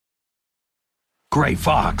Gray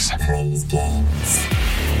Fox. Plays games.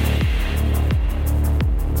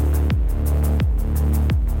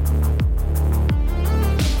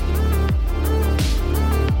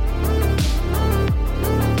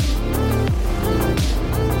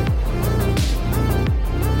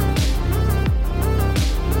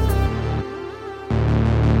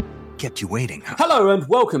 Kept you waiting. Hello and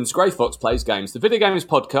welcome to Grey Fox Plays Games, the video games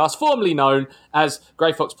podcast formerly known as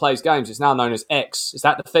Grey Fox Plays Games. It's now known as X. Is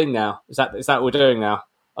that the thing now? Is that what we're doing now?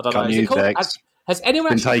 I don't know. Is it called X? Has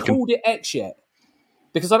anyone actually called it X yet?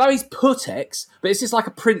 Because I know he's put X, but it's just like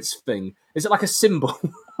a Prince thing. Is it like a symbol?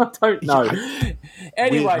 I don't know.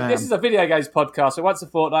 Anyway, this is a video games podcast. So once a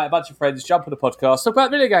fortnight, a bunch of friends jump on the podcast, talk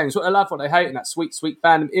about video games, what they love, what they hate, and that sweet, sweet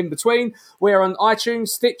fandom in between. We are on iTunes,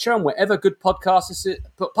 Stitcher, and wherever good podcast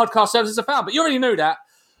services are found. But you already knew that.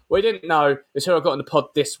 What you didn't know is who I got on the pod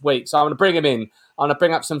this week. So I'm going to bring him in. I'm going to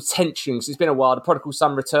bring up some tension because it's been a while. The prodigal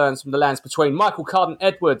son returns from the lands between. Michael Carden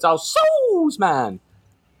Edwards, our souls man.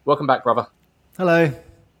 Welcome back, brother. Hello.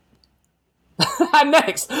 And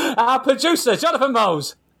next, our producer, Jonathan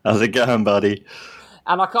Moles. How's it going, buddy?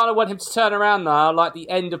 And I kind of want him to turn around now, like the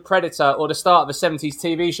end of Predator or the start of a 70s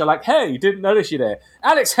TV show, like, hey, didn't notice you there.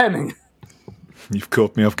 Alex Hemming. You've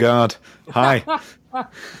caught me off guard. Hi.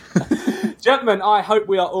 Gentlemen, I hope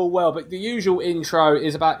we are all well, but the usual intro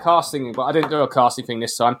is about casting, but I didn't do a casting thing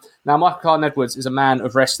this time. Now, Michael Carden Edwards is a man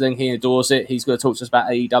of wrestling. He adores it. He's going to talk to us about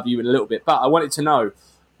AEW in a little bit, but I wanted to know,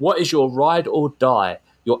 what is your ride or die,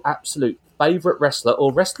 your absolute favourite wrestler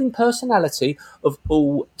or wrestling personality of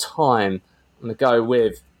all time? I'm going to go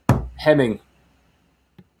with Hemming.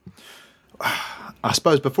 I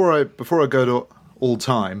suppose before I go to all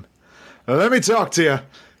time, let me talk to you,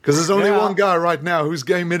 because there's only one guy right now whose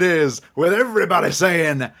game it is, with everybody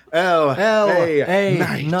saying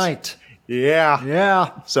L.A. Knight.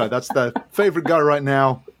 Yeah. So that's the favourite guy right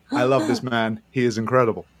now. I love this man. He is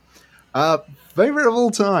incredible. Favourite of all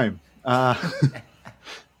time.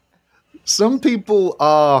 Some people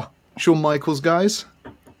are Shawn Michaels guys.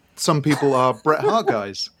 Some people are Bret Hart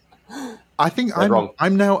guys. I think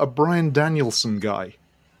I'm now a Bryan Danielson guy.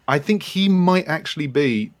 I think he might actually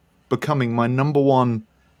be becoming my number one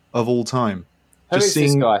of all time. Just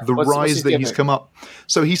seeing the rise that he's come up.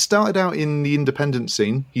 So he started out in the independent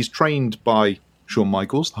scene. He's trained by Shawn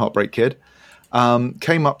Michaels, the Heartbreak Kid.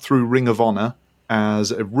 Came up through Ring of Honor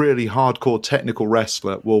as a really hardcore technical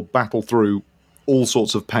wrestler. Will battle through all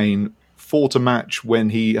sorts of pain. Fought a match when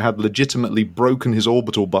he had legitimately broken his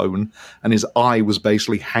orbital bone and his eye was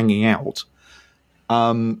basically hanging out.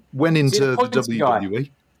 Went into the WWE. Guy?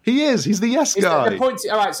 He is. He's the yes guy. The pointy,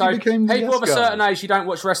 all right, so people of a certain age, you don't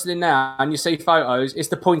watch wrestling now, and you see photos, it's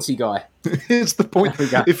the pointy guy. It's the pointy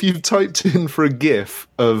guy. If you've typed in for a GIF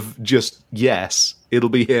of just yes, it'll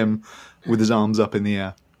be him with his arms up in the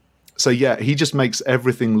air. So yeah, he just makes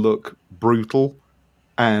everything look brutal,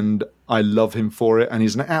 and I love him for it, and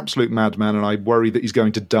he's an absolute madman, and I worry that he's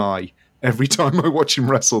going to die every time I watch him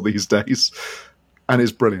wrestle these days. And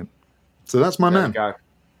it's brilliant. So that's my man. There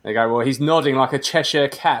you go. Well, he's nodding like a Cheshire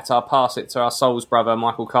cat. I'll pass it to our Souls brother,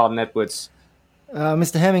 Michael Carden Edwards.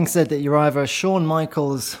 Mr. Hemming said that you're either a Shawn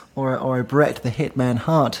Michaels or a Bret the Hitman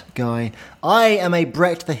Hart guy. I am a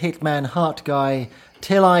Bret the Hitman Hart guy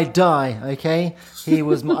till I die, okay? He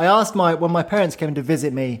was. I asked when my parents came to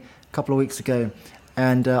visit me a couple of weeks ago,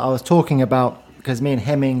 and I was talking about, because me and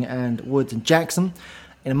Hemming and Woods and Jackson,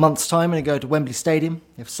 in a month's time, I'm going to go to Wembley Stadium.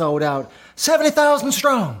 They've sold out 70,000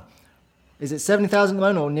 strong. Is it 70,000 at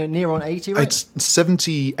the moment, or near on 80? Right? It's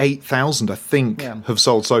 78,000, I think, have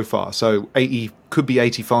sold so far. So 80 could be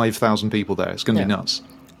 85,000 people there. It's going to be nuts.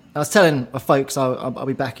 I was telling my folks I'll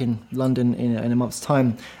be back in London in a month's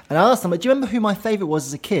time, and I asked them, do you remember who my favourite was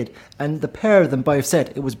as a kid? And the pair of them both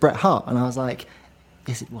said it was Bret Hart, and I was like,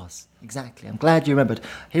 yes, it was. Exactly. I'm glad you remembered.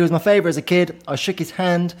 He was my favourite as a kid. I shook his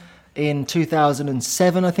hand in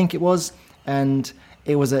 2007, I think it was, and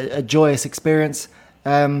it was a joyous experience.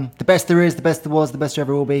 The best there is, the best there was, the best there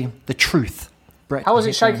ever will be. The truth. Bret. How was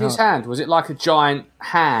it shaking his hand? Was it like a giant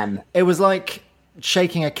ham? It was like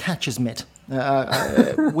shaking a catcher's mitt,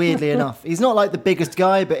 weirdly enough. He's not like the biggest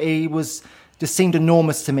guy, but he just seemed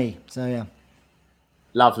enormous to me. So, yeah.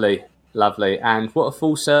 Lovely. And what a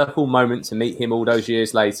full circle moment to meet him all those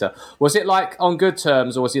years later. Was it like on good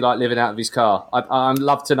terms, or was he like living out of his car? I'd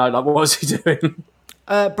love to know, like, what was he doing?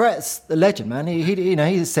 Bret's a legend, man.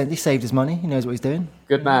 He saved his money. He knows what he's doing.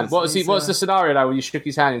 Good man. What's the scenario though when you shook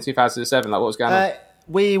his hand in 2007? Like, what was going on?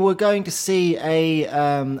 We were going to see a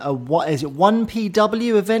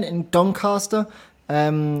 1PW event in Doncaster,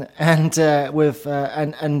 and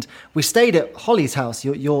we stayed at Holly's house,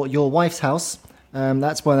 your wife's house,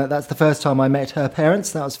 That's the first time I met her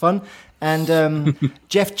parents. That was fun. And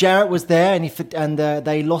Jeff Jarrett was there, and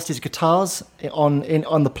they lost his guitars on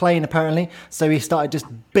the plane apparently. So he started just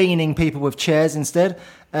beaning people with chairs instead.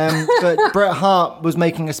 But Bret Hart was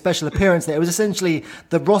making a special appearance there. It was essentially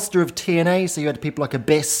the roster of TNA. So you had people like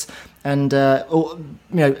Abyss and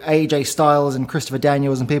AJ Styles and Christopher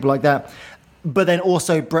Daniels and people like that. But then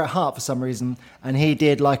also Bret Hart for some reason, and he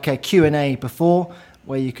did like a Q&A before,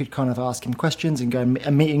 where you could kind of ask him questions and go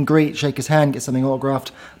and meet and greet, shake his hand, get something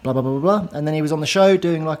autographed, blah, blah, blah, blah, blah. And then he was on the show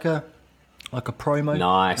doing like a promo.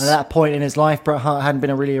 Nice. And at that point in his life, Bret Hart hadn't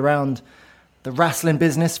been really around the wrestling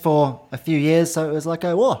business for a few years. So it was like,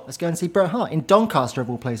 let's go and see Bret Hart in Doncaster of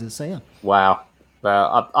all places. So yeah. Wow.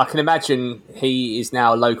 Well, I can imagine he is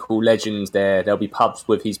now a local legend there. There'll be pubs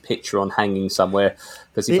with his picture on hanging somewhere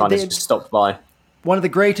because he kind of just stopped by. One of the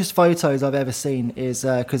greatest photos I've ever seen is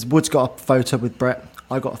because Wood's got a photo with Bret.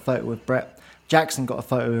 I got a photo with Bret. Jackson got a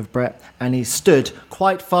photo with Bret, and he stood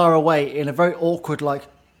quite far away in a very awkward, like.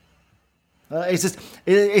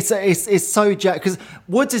 It's so because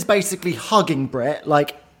Woods is basically hugging Bret,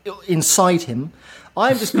 like inside him.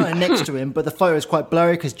 I'm just kind of next to him, but the photo is quite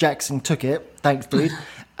blurry because Jackson took it. Thanks, dude.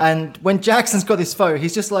 And when Jackson's got this photo,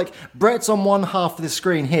 he's just like, Bret's on one half of the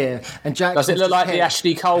screen here, and Jackson. Does it look like the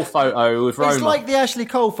Ashley Cole photo with Roma? It's like the Ashley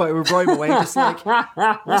Cole photo with Roma, where you're just like,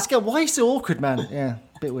 let's go. Why are you so awkward, man? Yeah,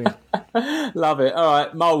 a bit weird. Love it. All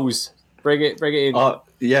right, Moles, bring it in.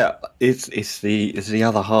 Yeah, it's the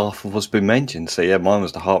other half of what's been mentioned. So yeah, mine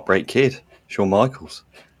was the Heartbreak Kid, Shawn Michaels.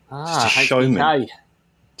 Just a showman.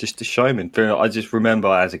 Just a showman. I just remember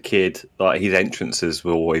as a kid, like his entrances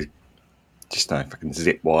were always just fucking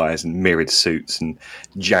zip wires and mirrored suits and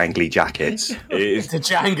jangly jackets. He was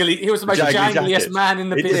the most jangliest man in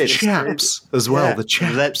the business. The chaps as well. Yeah. The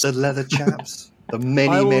chaps, the leather chaps. The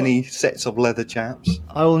many sets of leather chaps.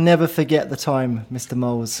 I will never forget the time, Mr.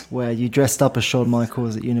 Moles, where you dressed up as Shawn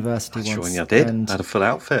Michaels at university once. Sure, I did. I had a full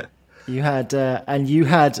outfit. You had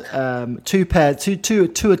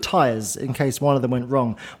two attires in case one of them went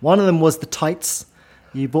wrong. One of them was the tights.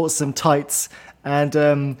 You bought some tights,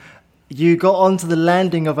 and you got onto the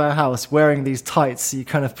landing of our house wearing these tights. You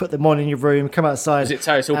kind of put them on in your room, come outside. Is it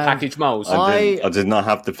total package Moles? I did not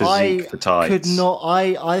have the physique for tights.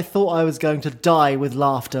 I thought I was going to die with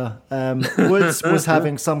laughter. Woods was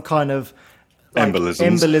having some kind of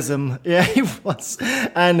embolism. Yeah, he was.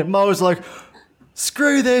 And Mo was like,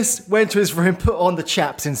 screw this, went to his room, put on the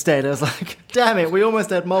chaps instead. I was like, damn it, we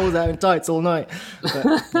almost had Moles out in tights all night. But,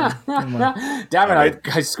 damn it,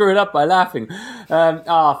 I screwed up by laughing.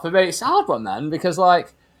 For me, it's a hard one, man, because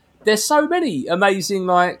like there's so many amazing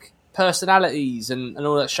like personalities and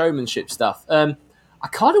all that showmanship stuff. I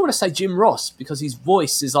kind of want to say Jim Ross because his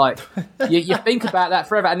voice is like, you think about that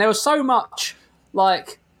forever. And there was so much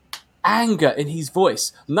like anger in his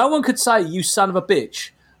voice. No one could say, you son of a bitch,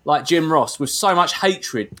 like Jim Ross, with so much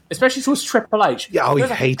hatred, especially towards Triple H. Yeah, he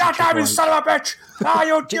hated God damn you, son of a bitch!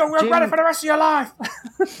 You're ready for the rest of your life.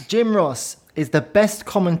 Jim Ross is the best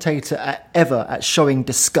commentator ever at showing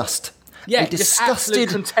disgust. Yeah, just absolute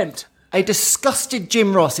contempt. A disgusted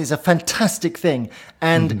Jim Ross is a fantastic thing.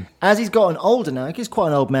 And as he's gotten older now, he's quite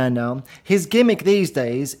an old man now, his gimmick these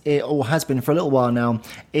days, or has been for a little while now,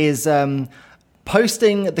 is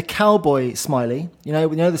posting the cowboy smiley, you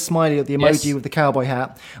know the smiley, the emoji with the cowboy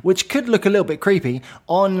hat, which could look a little bit creepy,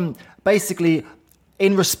 on basically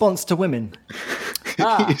in response to women.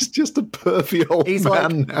 He's just a pervy old man. He's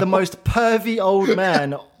like now. the most pervy old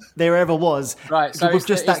man there ever was. Right, so with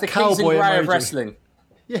just that cowboy emoji. Of wrestling.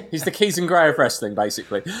 Yeah. He's the Keys and Gray of wrestling,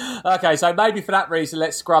 basically. Okay, so maybe for that reason,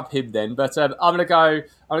 let's scrub him then. But I'm gonna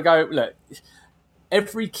go. Look,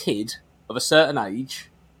 every kid of a certain age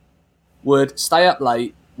would stay up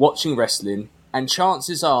late watching wrestling, and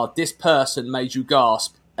chances are this person made you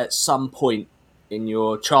gasp at some point in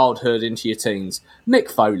your childhood into your teens.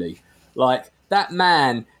 Mick Foley. Like, that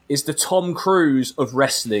man is the Tom Cruise of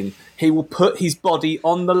wrestling. He will put his body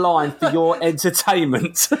on the line for your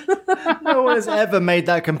entertainment. No one has ever made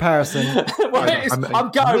that comparison.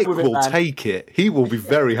 I'm going Mick with it, will man. take it. He will be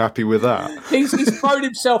very happy with that. He's thrown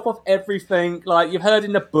himself off everything. Like, you've heard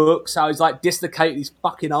in the books how he's like dislocated his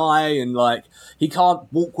fucking eye and like he can't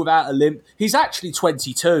walk without a limp. He's actually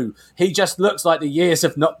 22. He just looks like the years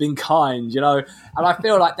have not been kind, you know. And I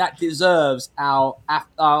feel like that deserves our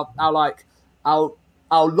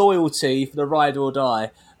loyalty for the ride or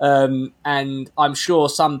die. And I'm sure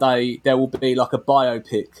someday there will be like a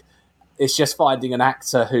biopic. It's just finding an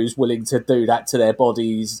actor who's willing to do that to their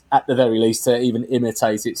bodies, at the very least, to even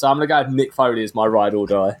imitate it. So I'm going to go with Mick Foley as my ride or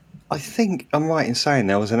die. I think I'm right in saying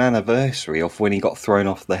there was an anniversary of when he got thrown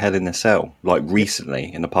off the Hell in a Cell, like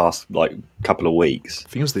recently, in the past couple of weeks. I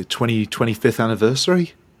think it was the 25th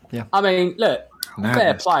anniversary. Yeah. I mean, look,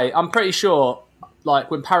 fair play. I'm pretty sure, like,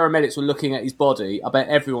 when paramedics were looking at his body, I bet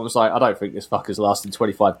everyone was like, I don't think this fucker's lasting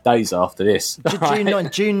 25 days after this.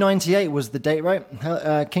 June 98 was the date, right?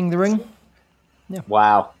 King of the Ring? Yeah.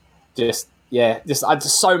 Wow. Just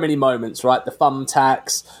so many moments, right? The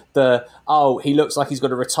thumbtacks, he looks like he's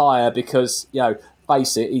going to retire because,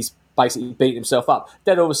 face it, he's basically beating himself up.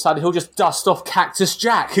 Then all of a sudden he'll just dust off Cactus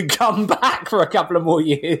Jack and come back for a couple of more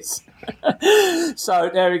years. So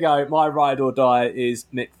there we go. My ride or die is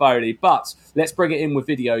Mick Foley. But let's bring it in with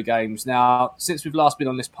video games. Now, since we've last been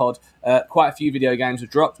on this pod, quite a few video games have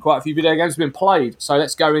dropped. Quite a few video games have been played. So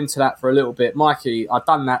let's go into that for a little bit. Mikey, I've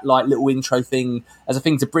done that little intro thing as a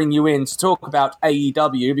thing to bring you in to talk about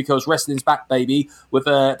AEW because wrestling's back, baby, with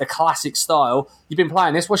the classic style. You've been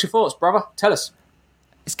playing this. What's your thoughts, brother? Tell us.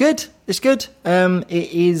 It's good. It's good. It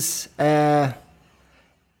is.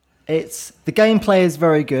 It's the gameplay is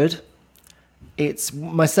very good. It's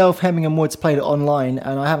myself, Hemming and Woods played it online,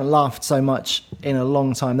 and I haven't laughed so much in a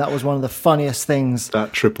long time. That was one of the funniest things.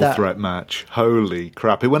 That triple threat match. Holy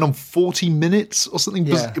crap. It went on 40 minutes or something.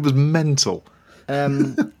 Yeah. It was mental.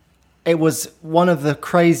 It was one of the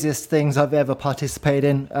craziest things I've ever participated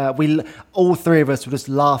in. We all three of us were just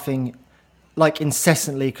laughing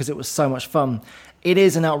incessantly because it was so much fun. It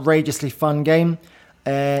is an outrageously fun game.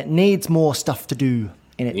 Needs more stuff to do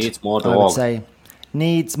in it. Needs more dog. I would say.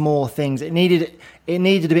 Needs more things. It needed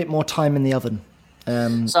a bit more time in the oven.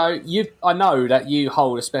 So I know that you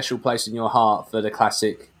hold a special place in your heart for the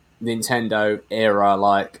classic Nintendo era,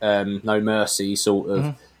 No Mercy sort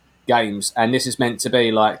of games, and this is meant to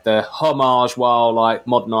be like the homage while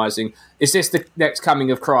modernising. Is this the next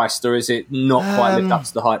coming of Christ, or is it not quite lived up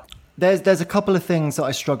to the hype? There's a couple of things that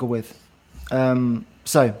I struggle with.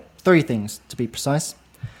 So 3 things to be precise.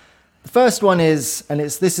 The first one is, and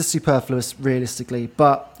this is superfluous realistically,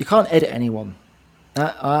 but you can't edit anyone.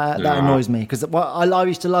 That annoys me because I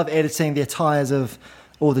used to love editing the attires of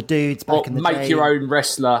all the dudes back in the day. Make your own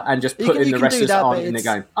wrestler and just put in the wrestlers aren't in the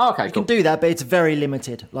game. Oh, okay, you can do that, but it's very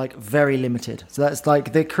limited, very limited. So that's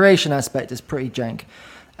the creation aspect is pretty jank.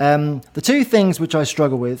 The 2 things which I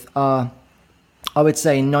struggle with are, I would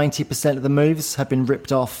say 90% of the moves have been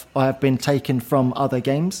ripped off or have been taken from other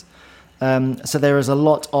games. So there is a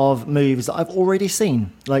lot of moves that I've already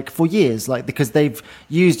seen, for years, because they've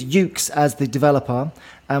used Ukes as the developer.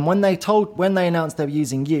 And when they announced they were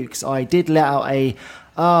using Ukes, I did let out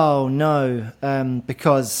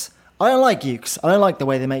because I don't like Ukes. I don't like the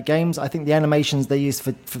way they make games. I think the animations they use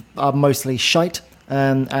are mostly shite.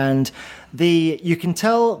 And you can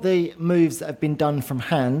tell the moves that have been done from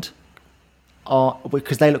hand are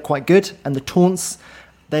because they look quite good. And the taunts,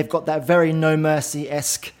 they've got that very No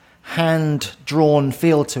Mercy-esque hand-drawn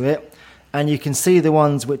feel to it, and you can see the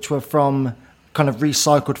ones which were from kind of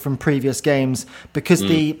recycled from previous games because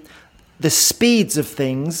the speeds of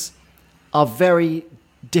things are very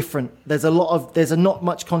different. There's not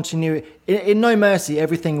much continuity. In No Mercy,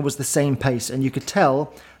 everything was the same pace, and you could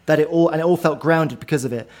tell that it all felt grounded because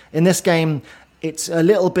of it. In this game, it's a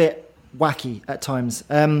little bit wacky at times.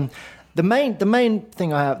 The main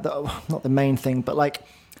thing I have, not the main thing, but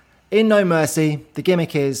in No Mercy, the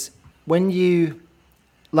gimmick is when you,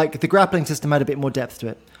 the grappling system had a bit more depth to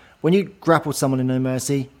it. When you grappled someone in No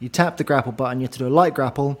Mercy, you tap the grapple button, you have to do a light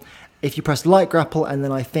grapple. If you press light grapple and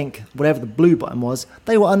then I think whatever the blue button was,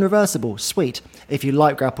 they were unreversible. Sweet. If you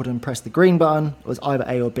light grappled and pressed the green button, it was either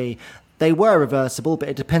A or B. They were reversible, but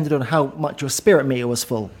it depended on how much your spirit meter was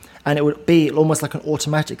full. And it would be almost like an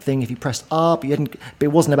automatic thing if you pressed R, but it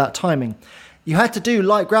wasn't about timing. You had to do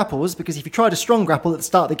light grapples because if you tried a strong grapple at the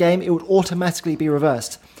start of the game, it would automatically be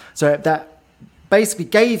reversed. So that basically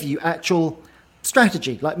gave you actual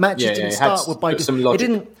strategy. Matches didn't start with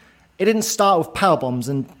it didn't start with power bombs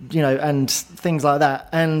and things like that.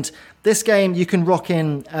 And this game, you can rock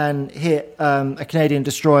in and hit a Canadian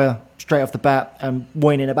destroyer straight off the bat and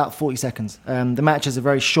win in about 40 seconds. The matches are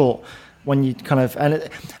very short when you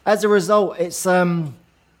as a result, it's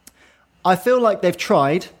I feel like they've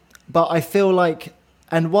tried. But I feel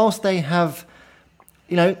and whilst they have,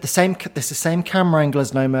 the same camera angle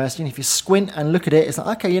as No Mercy, and if you squint and look at it, it's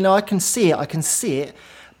okay, I can see it,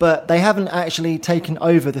 but they haven't actually taken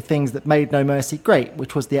over the things that made No Mercy great,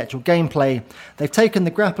 which was the actual gameplay. They've taken the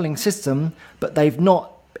grappling system, but they've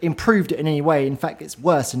not improved it in any way. In fact, it's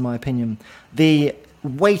worse, in my opinion. The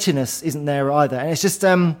weightiness isn't there either, and it's just,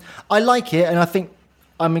 I like it, and I think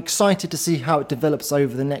I'm excited to see how it develops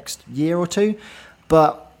over the next year or two,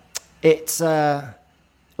 but it's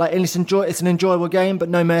Like, it's an enjoyable game, but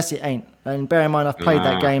no mercy it ain't. And bear in mind, I've played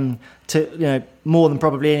that game to more than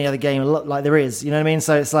probably any other game like there is. You know what I mean?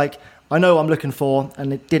 So it's like I know what I'm looking for,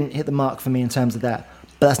 and it didn't hit the mark for me in terms of that.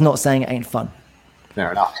 But that's not saying it ain't fun.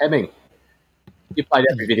 Fair enough. Hemming, you played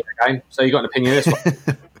every video game, so you got an opinion on this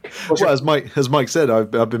one. Well, as Mike said,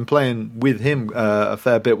 I've been playing with him a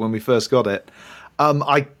fair bit when we first got it.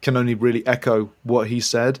 I can only really echo what he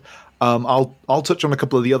said. I'll touch on a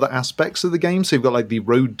couple of the other aspects of the game. So you've got like the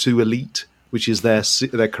Road to Elite, which is their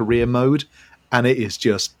career mode, and it's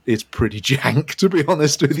pretty jank, to be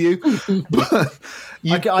honest with you. But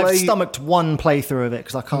I've stomached one playthrough of it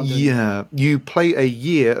because I can't do it. Yeah, you play a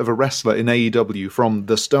year of a wrestler in AEW from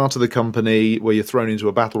the start of the company, where you're thrown into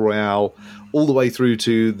a battle royale, all the way through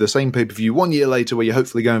to the same pay-per-view 1 year later, where you're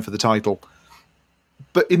hopefully going for the title.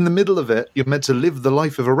 But in the middle of it, you're meant to live the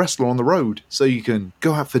life of a wrestler on the road, so you can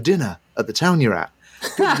go out for dinner at the town you're at,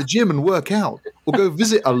 go to the gym and work out, or go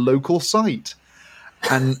visit a local site.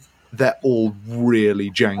 And they're all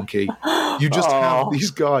really janky. You just have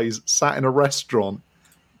these guys sat in a restaurant,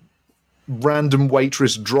 random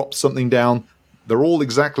waitress drops something down, they're all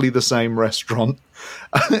exactly the same restaurant,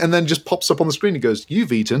 and then just pops up on the screen and goes,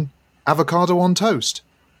 "You've eaten avocado on toast."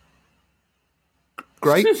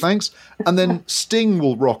 Great, thanks. And then Sting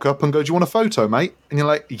will rock up and go, "Do you want a photo, mate?" And you're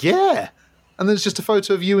like, "Yeah." And then it's just a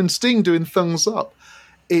photo of you and Sting doing thumbs up.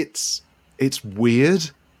 It's weird.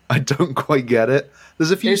 I don't quite get it.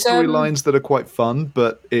 There's a few storylines that are quite fun,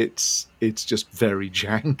 but it's just very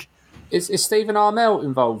jank. Is Stephen Amell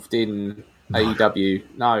involved in AEW?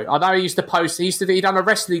 No. I know he used to post. He done a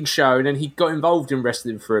wrestling show and then he got involved in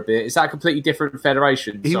wrestling for a bit. Is that a completely different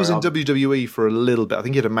federation? He was in WWE for a little bit. I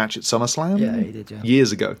think he had a match at SummerSlam. Yeah, he did. Yeah,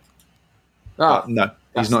 years ago. But no,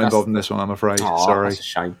 he's not involved in this one. I'm afraid. Sorry. That's a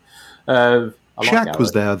shame. Shaq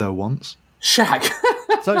was there though once. Shaq.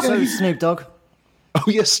 so Snoop Dogg. Oh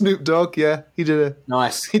yes, Snoop Dogg. Yeah, he did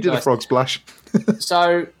a frog splash.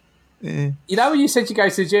 So. Yeah. You know when you said you go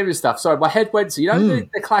to the gym and stuff? Sorry, my head went to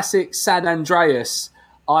the classic San Andreas.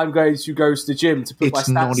 I'm going to go to the gym to put my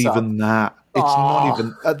stats up. It's not even that. It's not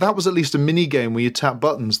even that. Was at least a mini game where you tap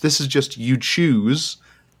buttons. This is just you choose,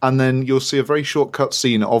 and then you'll see a very short cut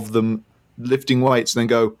scene of them lifting weights, and then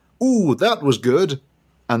go, "Ooh, that was good,"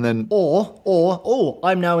 and then or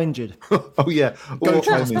I'm now injured. Oh yeah, or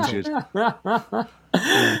I'm injured. But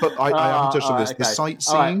I haven't touched on this. Okay. The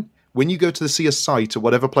sightseeing. When you go to see a site or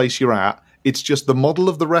whatever place you're at, it's just the model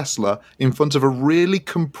of the wrestler in front of a really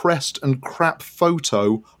compressed and crap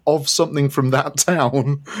photo of something from that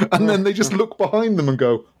town. And then they just look behind them and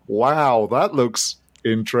go, "Wow, that looks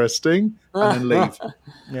interesting," and then leave.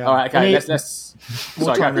 Yeah. All right, okay, let's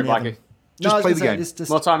sorry, go for Mikey. Just play the game.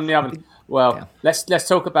 More time in the oven. Well, let's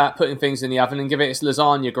talk about putting things in the oven and give it its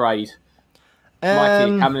lasagna grade.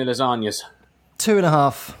 Mikey, how many lasagnas?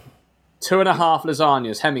 2.5. 2.5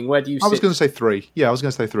 lasagnas. Hemming, where do you sit? I was going to say 3. Yeah, I was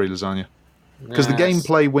going to say 3 lasagna. Because the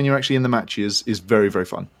gameplay when you're actually in the matches is very, very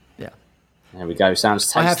fun. Yeah. There we go. Sounds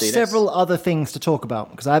tasty. I have several other things to talk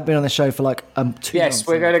about because I've been on the show for like 2 months. Yes,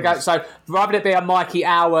 we're going to go. So rather than it be a Mikey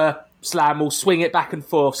hour slam, we'll swing it back and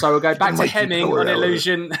forth. So we'll go back to Hemming on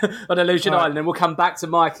Illusion Island, and we'll come back to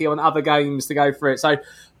Mikey on other games to go through it. So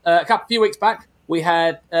a few weeks back, we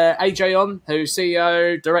had AJ on, who's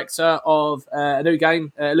CEO, director of a new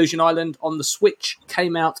game, Illusion Island, on the Switch.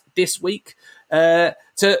 Came out this week. To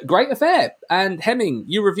great affair. And Hemming,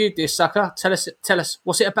 you reviewed this sucker. Tell us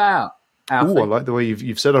what's it about. Oh, I like the way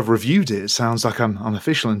you've said I've reviewed it. It sounds like I'm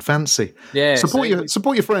official and fancy. Yeah. Support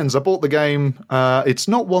your friends. I bought the game. It's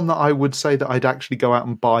not one that I would say that I'd actually go out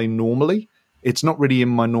and buy normally. It's not really in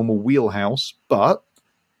my normal wheelhouse, but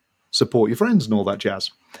support your friends and all that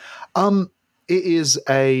jazz. It is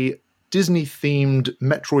a Disney-themed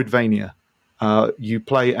Metroidvania. You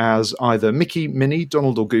play as either Mickey, Minnie,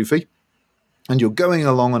 Donald, or Goofy, and you're going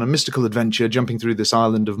along on a mystical adventure, jumping through this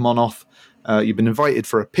island of Monoth. You've been invited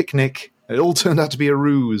for a picnic. It all turned out to be a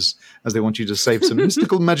ruse, as they want you to save some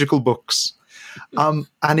mystical, magical books. And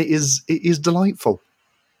it is delightful.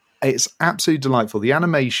 It's absolutely delightful. The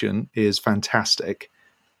animation is fantastic,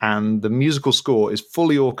 and the musical score is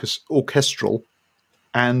fully orchestral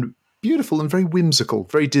and beautiful and very whimsical,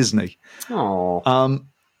 very Disney. Aww.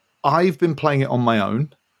 I've been playing it on my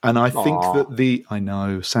own, and I think that I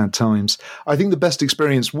know, sad times. I think the best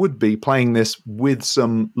experience would be playing this with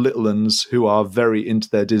some little uns who are very into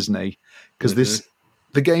their Disney, because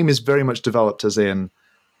the game is very much developed as in,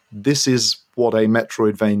 this is what a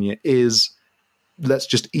Metroidvania is. Let's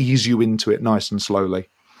just ease you into it nice and slowly.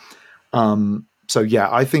 So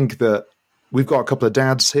yeah, I think that we've got a couple of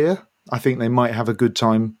dads here. I think they might have a good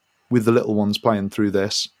time with the little ones playing through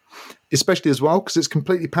this, especially as well because it's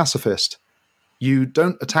completely pacifist. You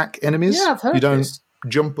don't attack enemies. Yeah, I've heard you don't this.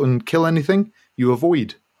 Jump and kill anything. You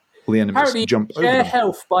avoid all the enemies. Apparently, jump over share them.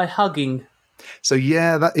 health by hugging. So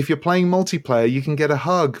yeah, that if you're playing multiplayer, you can get a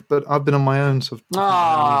hug. But I've been on my own, so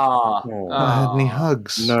I haven't had any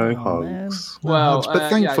hugs. No hugs. Well, but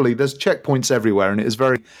thankfully, there's checkpoints everywhere, and it is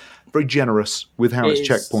very, very generous with how it's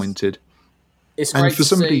checkpointed. It's great to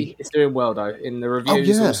see it's doing well, though. In the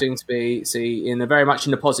reviews, all seem to be very much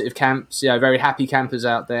in the positive camps. Very happy campers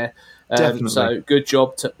out there. Definitely. So good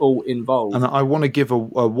job to all involved. And I want to give a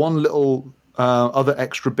one little other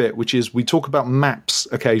extra bit, which is we talk about maps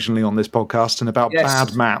occasionally on this podcast and about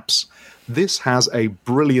bad maps. This has a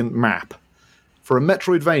brilliant map. For a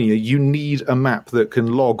Metroidvania, you need a map that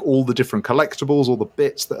can log all the different collectibles, all the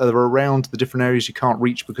bits that are around the different areas you can't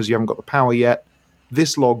reach because you haven't got the power yet.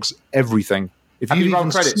 This logs everything. If you've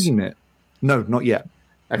even seen it. No, not yet.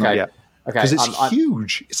 Okay. Not yet. Because it's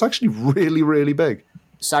huge. It's actually really, really big.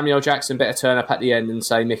 Samuel Jackson better turn up at the end and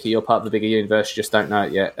say, Mickey, you're part of the bigger universe, you just don't know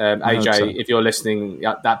it yet. AJ, if you're listening,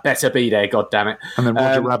 that better be there, God damn it. And then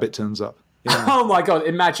Roger Rabbit turns up. Yeah. Oh my God,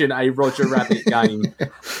 imagine a Roger Rabbit game.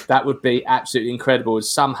 That would be absolutely incredible.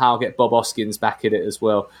 Somehow get Bob Hoskins back in it as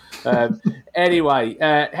well. Anyway,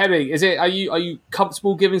 Hemming, are you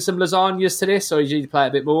comfortable giving some lasagnas to this, or do you need to play it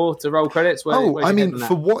a bit more to roll credits?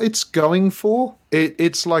 For what it's going for,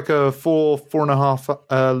 it's like a 4.5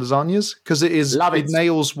 lasagnas, because it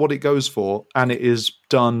nails what it goes for, and it is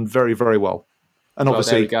done very, very well. And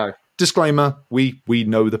obviously, there we go. Disclaimer: we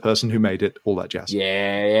know the person who made it, all that jazz.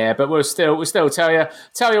 Yeah, but we'll still tell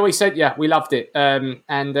you we sent you. We loved it, and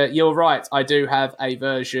you're right. I do have a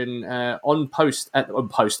version en route at the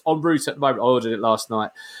moment. I ordered it last night,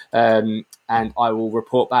 and I will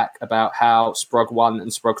report back about how Sprug 1 and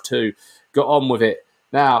Sprug 2 got on with it.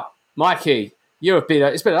 Now, Mikey,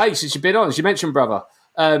 it's been ages since you've been on, as you mentioned, brother.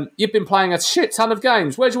 You've been playing a shit ton of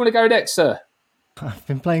games. Where do you want to go next, sir? I've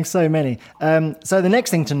been playing so many. So the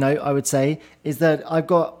next thing to note, I would say, is that I've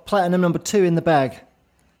got Platinum number 2 in the bag.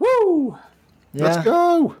 Woo! Yeah. Let's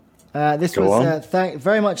go! This was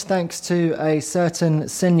very much thanks to a certain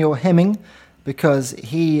Senor Hemming, because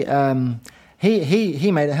he made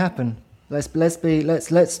it happen. Let's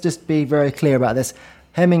just be very clear about this.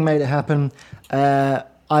 Hemming made it happen. I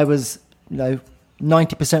was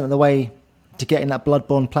 90% of the way to getting that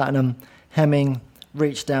Bloodborne Platinum. Hemming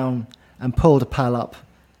reached down and pulled a pal up,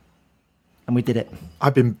 and we did it.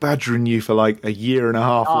 I've been badgering you for like a year and a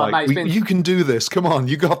half. You can do this. Come on,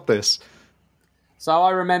 you got this. So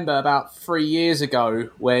I remember about 3 years ago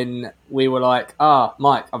when we were like,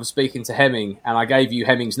 Mike, I was speaking to Hemming, and I gave you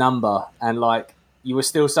Hemming's number, and you were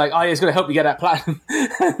still saying, he's going to help you get that platinum.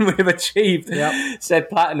 And we've achieved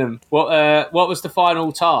said platinum. What was the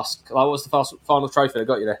final task? What was the final trophy that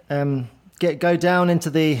got you there? Go down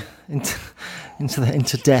into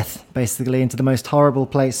death, basically, into the most horrible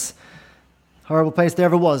place there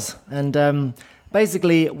ever was. And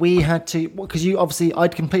basically, we had to, because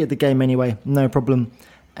I'd completed the game anyway, no problem,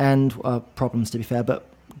 and problems to be fair, but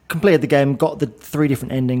completed the game, got the 3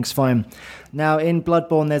 different endings, fine. Now in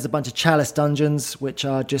Bloodborne, there's a bunch of chalice dungeons, which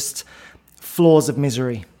are just floors of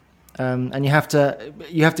misery. And you have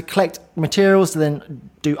to collect materials to then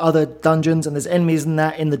do other dungeons, and there's enemies in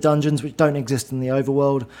the dungeons which don't exist in the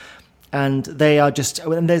overworld. And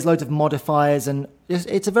there's loads of modifiers, and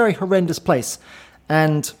it's a very horrendous place.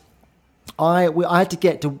 And I had to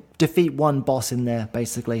get to defeat one boss in there,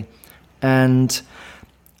 basically. And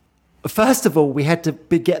first of all, we had to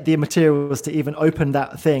get the materials to even open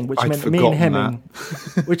that thing, which meant that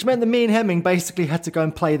me and Hemming basically had to go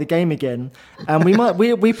and play the game again. And we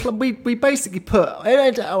basically put,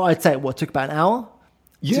 I'd say it took about an hour.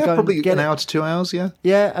 Yeah, probably an hour to 2 hours. Yeah.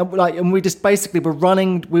 Yeah, and we just basically were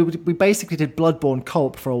running. We basically did Bloodborne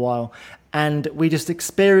co-op for a while, and we just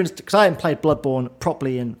experienced, because I hadn't played Bloodborne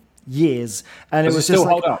properly in years, and it was still just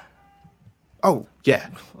hold up. Oh yeah,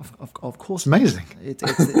 of course, amazing. It's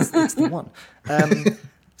the one.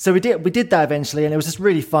 So we did that eventually, and it was just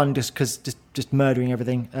really fun, just murdering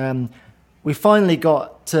everything. We finally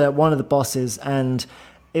got to one of the bosses, and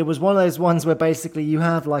it was one of those ones where basically you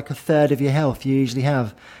have like a third of your health you usually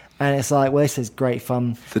have. And it's like, well, this is great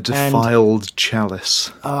fun. The defiled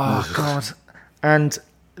chalice. Oh, God. And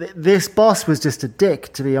this boss was just a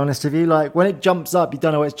dick, to be honest with you. Like, when it jumps up, you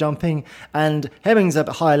don't know where it's jumping. And Hemming's a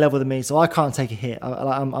higher level than me, so I can't take a hit.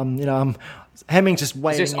 Hemming's just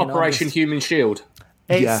waiting. Is this Operation Human Shield?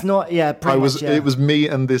 It's not. Yeah, pretty much, yeah. It was me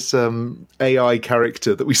and this AI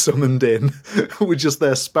character that we summoned in. We're just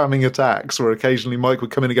there spamming attacks, or occasionally Mike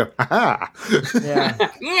would come in and go, "Ha!"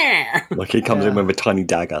 Yeah, like he comes in with a tiny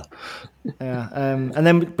dagger. Yeah, and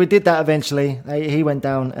then we did that eventually. He went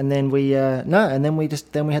down, and then we and then we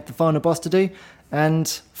had the final boss to do, and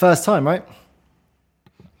first time, right?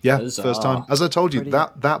 Yeah, first time. As I told you,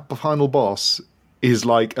 that final boss is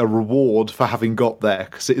like a reward for having got there,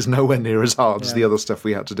 because it is nowhere near as hard as the other stuff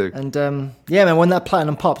we had to do. And man, when that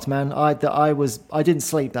platinum popped, man, I didn't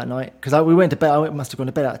sleep that night because we went to bed. I must have gone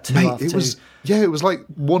to bed at 2 after 2. It was like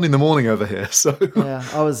 1 a.m. over here. So yeah,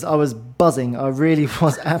 I was buzzing. I really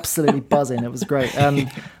was absolutely buzzing. It was great.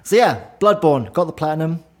 So yeah, Bloodborne got the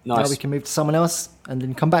platinum. Nice. Now we can move to someone else and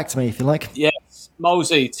then come back to me if you like. Yes,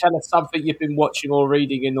 Molesy, tell us something you've been watching or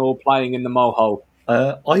reading or playing in the molehole.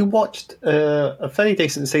 I watched a fairly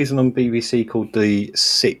decent season on BBC called The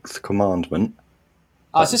Sixth Commandment.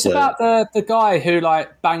 Is this about the guy who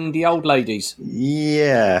banged the old ladies?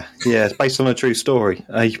 Yeah, it's based on a true story.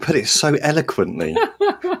 You put it so eloquently.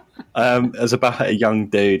 It's about a young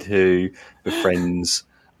dude who befriends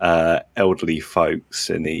elderly folks,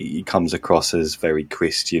 and he comes across as very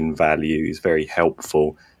Christian values, very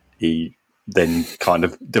helpful. He then kind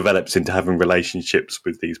of develops into having relationships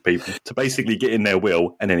with these people to basically get in their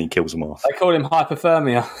will, and then he kills them off. They call him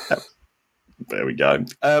hypothermia. There we go.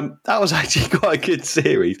 That was actually quite a good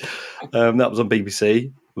series. That was on BBC.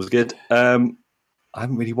 It was good. I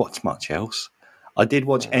haven't really watched much else. I did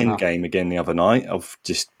watch Endgame again the other night,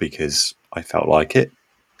 just because I felt like it.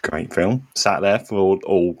 Great film. Sat there for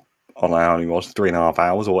all on how long it was, 3.5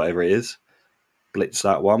 hours or whatever it is. Blitzed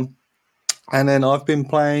that one. And then I've been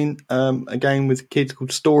playing a game with kids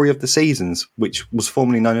called Story of the Seasons, which was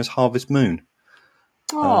formerly known as Harvest Moon.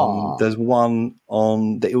 There's one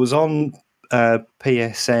it was on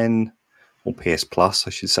PSN, or PS Plus, I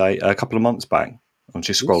should say, a couple of months back. I'm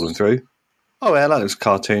just scrolling through. Oh, yeah, that looks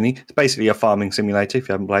cartoony. It's basically a farming simulator, if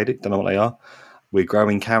you haven't played it. Don't know what they are. We're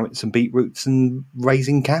growing carrots and beetroots and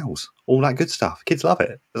raising cows. All that good stuff. Kids love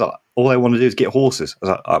it. It's like, all they want to do is get horses. I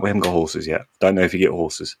was like, we haven't got horses yet. Don't know if you get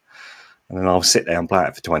horses. And then I'll sit there and play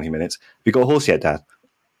it for 20 minutes. Have you got a horse yet, Dad?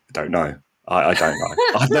 I don't know. I don't know.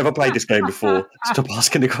 I've never played this game before. Stop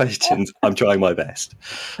asking the questions. I'm trying my best.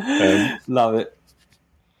 Love it.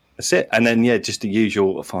 That's it. And then, just the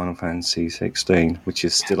usual Final Fantasy 16, which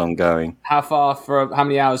is still ongoing. How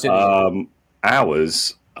many hours in it?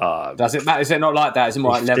 Hours. Does it matter? Is it not like that? Is it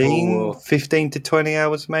more 15, like level? Or... 15 to 20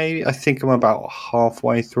 hours, maybe. I think I'm about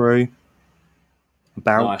halfway through.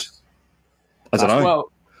 Nice. I don't know.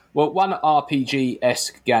 Well, one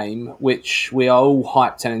RPG-esque game, which we are all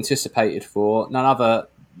hyped and anticipated for,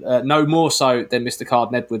 no more so than Mr.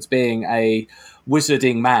 Carden Edwards being a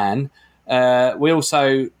wizarding man. We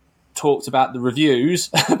also talked about the reviews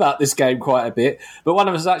about this game quite a bit, but one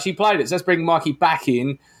of us has actually played it. So let's bring Mikey back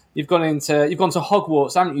in. You've gone to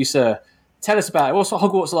Hogwarts, haven't you, sir? Tell us about it. What's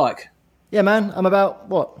Hogwarts like? Yeah, man. I'm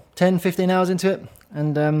about 10, 15 hours into it,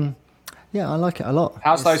 and I like it a lot.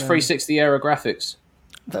 How's those 360 era graphics?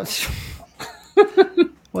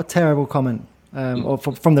 What terrible comment. Or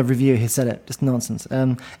from the reviewer who said it, just nonsense.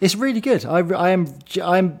 It's really good. I'm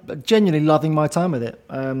genuinely loving my time with it.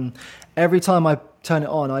 Every time I turn it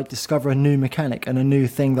on, I discover a new mechanic and a new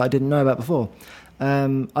thing that I didn't know about before.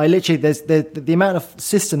 I literally, there's the amount of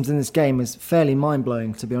systems in this game is fairly mind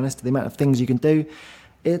blowing. To be honest, the amount of things you can do.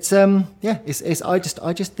 It's I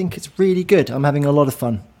just think it's really good. I'm having a lot of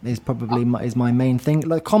fun. Is probably my main thing.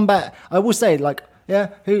 Like combat, I will say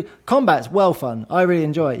combat's well fun. I really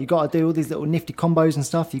enjoy it. You got to do all these little nifty combos and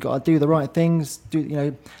stuff. You got to do the right things.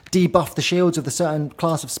 Debuff the shields with a certain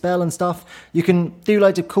class of spell and stuff. You can do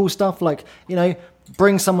loads of cool stuff like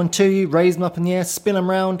bring someone to you, raise them up in the air, spin them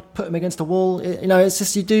around, put them against a wall. It's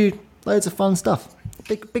just you do loads of fun stuff.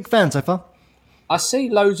 Big fan so far. I see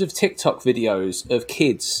loads of TikTok videos of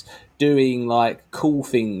kids doing cool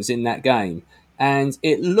things in that game. And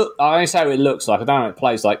I don't say what it looks like. I don't know what it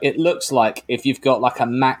plays like. It looks like if you've got a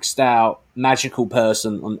maxed out magical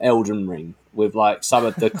person on Elden Ring with some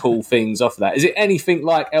of the cool things off of that. Is it anything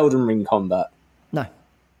like Elden Ring combat? No.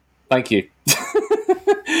 Thank you.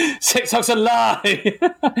 TikTok's a lie.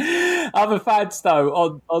 Other fans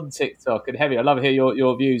though on TikTok, and Heavy, I'd love to hear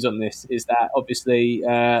your views on this. Is that obviously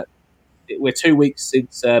we're 2 weeks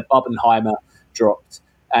since Barbenheimer dropped,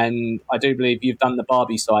 and I do believe you've done the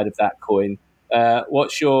Barbie side of that coin.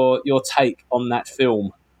 What's your take on that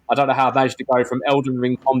film? I don't know how I managed to go from Elden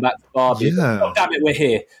Ring combat to Barbie. Yeah. Oh, damn it, we're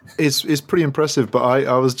here. It's pretty impressive, but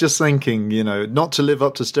I was just thinking, not to live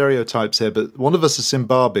up to stereotypes here, but one of us has seen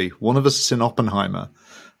Barbie, one of us has seen Oppenheimer.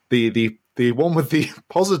 The the one with the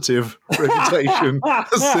positive reputation,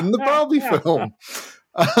 has seen the Barbie film.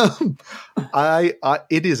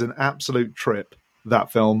 It is an absolute trip,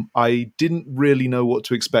 that film. I didn't really know what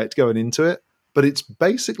to expect going into it, but it's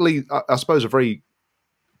basically, I suppose, a very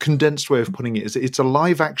condensed way of putting it is it's a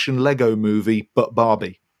live-action Lego movie, but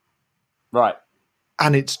Barbie. Right.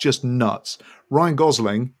 And it's just nuts. Ryan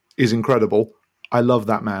Gosling is incredible. I love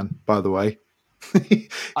that man, by the way.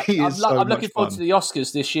 I'm looking forward to the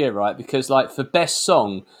Oscars this year, right? Because, like, for Best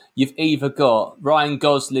Song, you've either got Ryan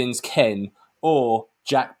Gosling's Ken or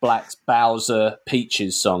Jack Black's Bowser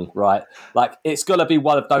Peaches song, right? Like, it's got to be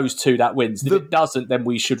one of those two that wins. If it doesn't, then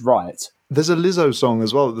we should riot. There's a Lizzo song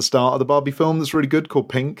as well at the start of the Barbie film that's really good, called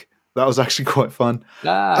Pink. That was actually quite fun.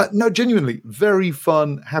 No, genuinely, very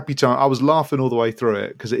fun, happy time. I was laughing all the way through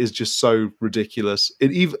it because it is just so ridiculous.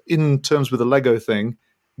 Even in terms with the Lego thing,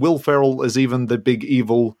 Will Ferrell is even the big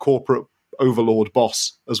evil corporate overlord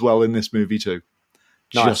boss as well in this movie too.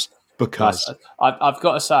 Nice. Just because. Nice. I've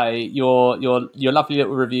got to say, your lovely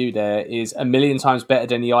little review there is a million times better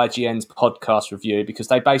than the IGN's podcast review, because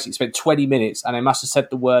they basically spent 20 minutes and they must have said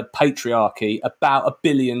the word patriarchy about 1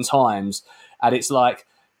 billion times. And it's like,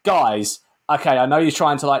 guys, okay, I know you're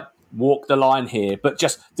trying to like walk the line here, but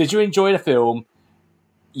just, did you enjoy the film?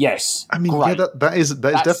 Yes. I mean, great. Yeah, that is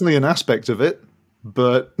definitely an aspect of it,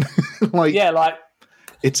 but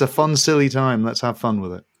it's a fun, silly time. Let's have fun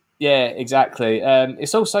with it. Yeah, exactly.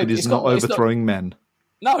 It's also it's not overthrowing men.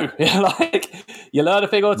 No, like you learn a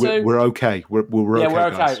thing or two. We're okay. We're okay. We're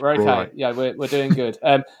okay. Guys. We're okay. Right. Yeah, we're doing good.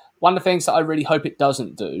 One of the things that I really hope it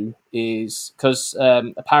doesn't do is because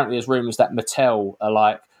apparently there's rumours that Mattel are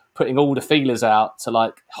like putting all the feelers out to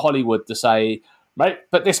like Hollywood to say, mate,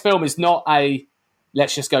 but this film is not a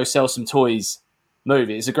let's just go sell some toys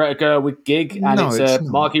movie. It's a Greta Gerwig gig, and it's a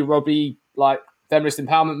Margot Robbie like feminist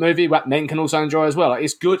empowerment movie that men can also enjoy as well. Like,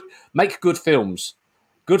 it's good. Make good films.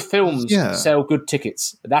 Good films sell good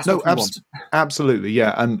tickets. That's what we want. Absolutely,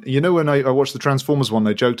 yeah. And you know, when I watched the Transformers one,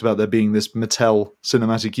 they joked about there being this Mattel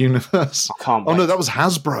cinematic universe. I can't wait. Oh no, that was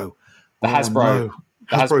Hasbro. Hasbro. No.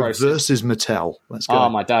 Hasbro versus Mattel. Let's go. Oh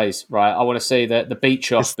my days! Right, I want to see the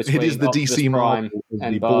beach off between. It is the DC Prime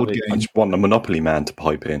and board Barbie. game. I just want the Monopoly man to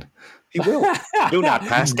pipe in. He will. He'll not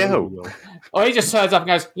pass go. Or he just turns up and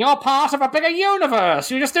goes, "You're part of a bigger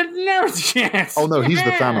universe. You just didn't know it yet." Oh no, he's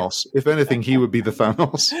the Thanos. If anything, he would be the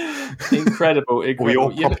Thanos. Incredible. Well,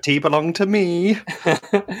 your property belonged to me.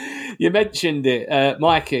 You mentioned it,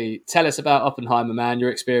 Mikey. Tell us about Oppenheimer, man. Your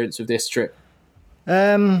experience with this trip.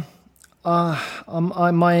 My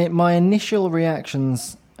initial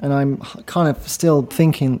reactions, and I'm kind of still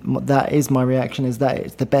thinking that is my reaction, is that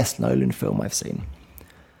it's the best Nolan film I've seen.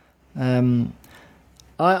 No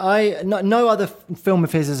other film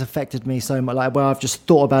of his has affected me so much, like where I've just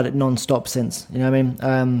thought about it non-stop since. You know what I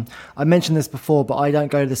mean? I mentioned this before, but I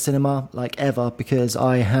don't go to the cinema like ever because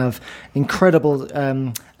I have incredible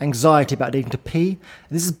anxiety about needing to pee.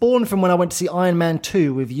 This is born from when I went to see Iron Man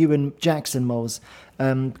 2 with you and Jackson Moles.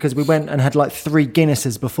 Because we went and had like 3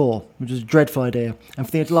 Guinnesses before, which was a dreadful idea. And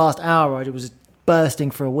for the last hour, I was bursting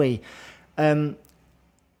for a wee. We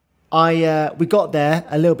got there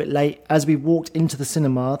a little bit late. As we walked into the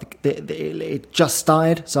cinema, it just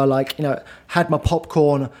started. So I had my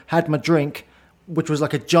popcorn, had my drink, which was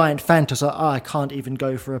like a giant Fanta. So I can't even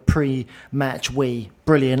go for a pre-match wee.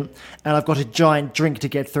 Brilliant. And I've got a giant drink to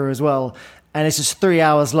get through as well. And it's just 3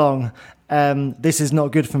 hours long. This is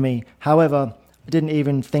not good for me. However, I didn't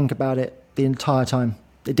even think about it the entire time.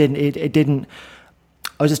 It didn't.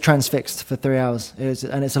 I was just transfixed for 3 hours.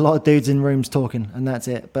 And it's a lot of dudes in rooms talking, and that's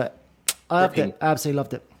it. But I loved it. Absolutely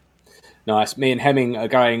loved it. Nice. Me and Hemming are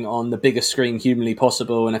going on the biggest screen humanly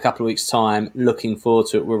possible in a couple of weeks' time. Looking forward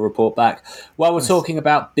to it. We'll report back. While we're talking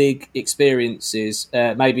about big experiences,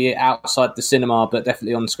 maybe outside the cinema, but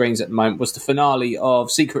definitely on screens at the moment, was the finale of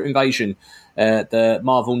Secret Invasion, the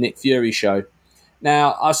Marvel Nick Fury show.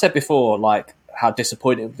 Now, I've said before, how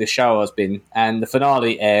disappointed with this show I've been, and the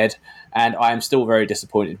finale aired, and I am still very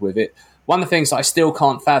disappointed with it. One of the things that I still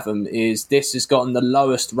can't fathom is this has gotten the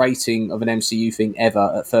lowest rating of an MCU thing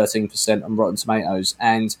ever at 13% on Rotten Tomatoes,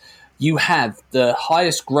 and you have the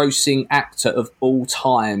highest grossing actor of all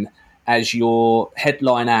time as your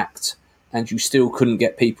headline act, and you still couldn't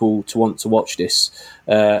get people to want to watch this,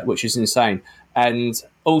 which is insane. And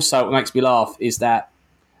also what makes me laugh is that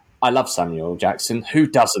I love Samuel Jackson. Who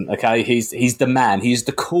doesn't? Okay, he's the man. He's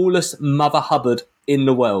the coolest Mother Hubbard in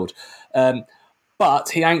the world. But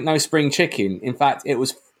he ain't no spring chicken. In fact, it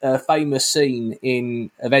was a famous scene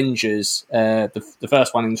in Avengers, the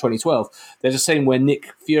first one in 2012. There's a scene where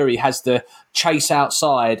Nick Fury has to chase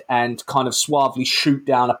outside and kind of suavely shoot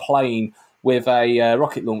down a plane with a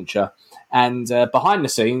rocket launcher. And behind the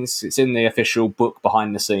scenes, it's in the official book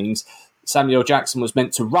behind the scenes, Samuel Jackson was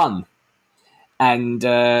meant to run. And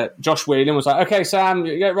Josh Whedon was like, okay, Sam,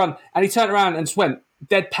 you get run. And he turned around and just went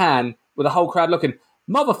deadpan with the whole crowd looking,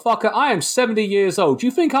 motherfucker, I am 70 years old. Do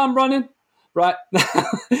you think I'm running? Right?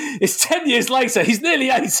 It's 10 years later. He's nearly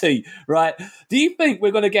 80, right? Do you think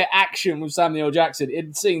we're going to get action with Samuel Jackson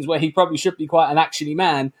in scenes where he probably should be quite an actiony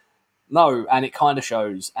man? No, and it kind of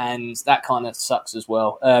shows, and that kind of sucks as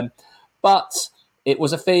well. But it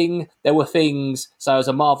was a thing. There were things. So as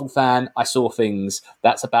a Marvel fan, I saw things.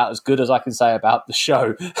 That's about as good as I can say about the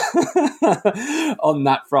show on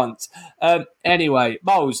that front. Anyway,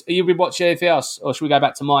 Moles, are you been watching anything else? Or should we go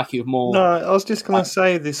back to Mikey with more? No, I was just going to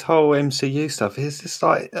say this whole MCU stuff is just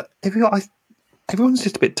like, everyone's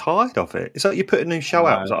just a bit tired of it. It's like you put a new show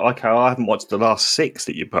out. It's like, okay, I haven't watched the last 6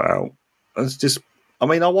 that you put out. It's just, I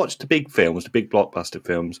mean, I watch the big films, the big blockbuster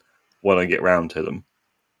films when I get round to them.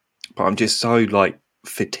 But I'm just so, like,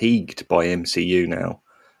 fatigued by MCU now.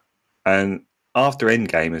 And after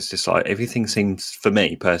Endgame, it's just like, everything seems, for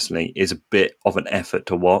me, personally, is a bit of an effort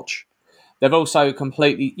to watch. They've also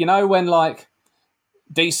completely, you know, when, like,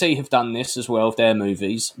 DC have done this as well with their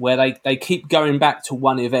movies, where they keep going back to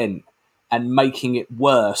one event and making it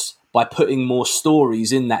worse by putting more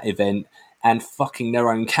stories in that event and fucking their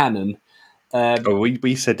own canon.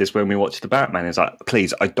 We said this when we watched the Batman. It's like,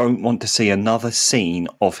 please, I don't want to see another scene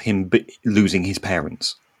of him losing his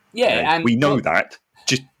parents. Yeah, and we know that.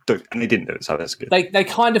 Just don't, and they didn't do it, so that's good. They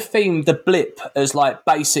kind of themed the blip as like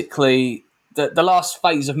basically the last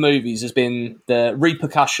phase of movies has been the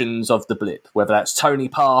repercussions of the blip, whether that's Tony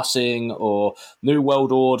passing or New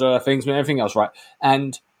World Order, everything else, right?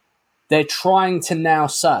 And they're trying to now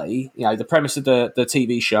say, you know, the premise of the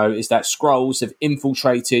TV show is that Skrulls have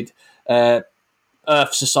infiltrated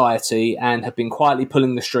Earth society and have been quietly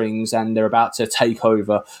pulling the strings, and they're about to take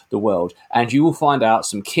over the world. And you will find out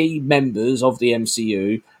some key members of the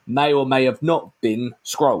MCU may or may have not been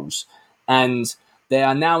Skrulls. And they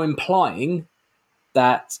are now implying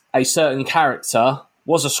that a certain character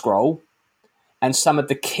was a Skrull, and some of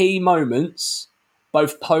the key moments,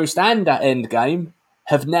 both post and at Endgame,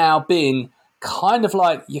 have now been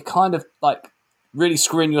you're kind of really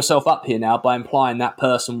screwing yourself up here now by implying that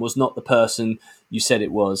person was not the person you said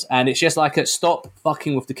it was. And it's just like, stop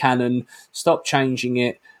fucking with the canon, stop changing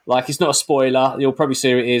it. Like, it's not a spoiler. You'll probably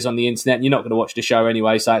see it is on the internet, and you're not going to watch the show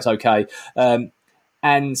anyway, so it's okay.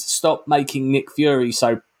 And stop making Nick Fury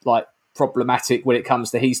so like problematic when it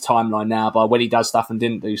comes to his timeline now by when he does stuff and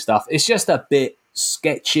didn't do stuff. It's just a bit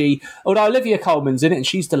sketchy. Although Olivia Colman's in it and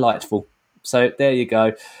she's delightful. So there you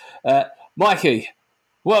go. Mikey,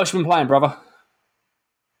 what else have you been playing, brother?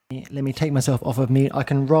 Let me take myself off of mute. I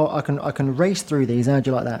can race through these. How'd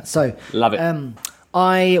you like that? So love it.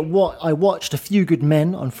 I watched A Few Good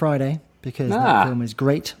Men on Friday because that film is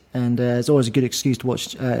great, and it's always a good excuse to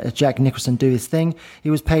watch Jack Nicholson do his thing. He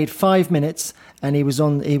was paid 5 minutes, and he was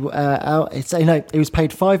on. He was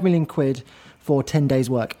paid 5 million quid for 10 days'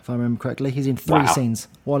 work, if I remember correctly. He's in 3 scenes.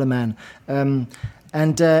 What a man!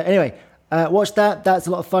 Anyway, watched that. That's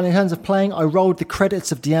a lot of fun. In terms of playing, I rolled the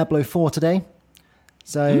credits of Diablo 4 today.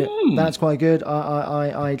 So that's quite good.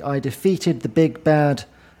 I defeated the big bad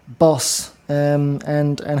boss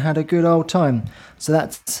and had a good old time. So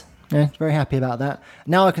that's very happy about that.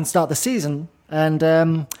 Now I can start the season and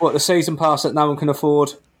the season pass that no one can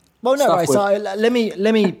afford. Well, no, right. So let me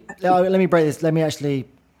break this. Let me actually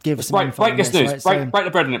give some info. Break this news. Right? Break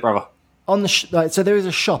the bread in it, brother. On so there is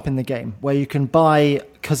a shop in the game where you can buy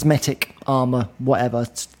cosmetic armor, whatever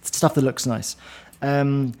stuff that looks nice,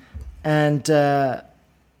 and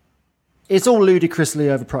it's all ludicrously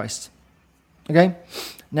overpriced. Okay?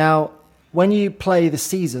 Now, when you play the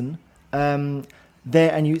season, you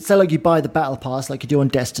buy the battle pass like you do on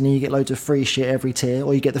Destiny, you get loads of free shit every tier,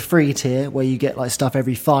 or you get the free tier where you get like stuff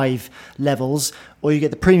every 5 levels, or you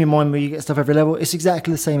get the premium one where you get stuff every level. It's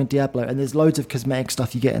exactly the same in Diablo, and there's loads of cosmetic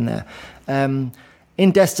stuff you get in there.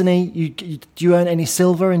 In Destiny, do you earn any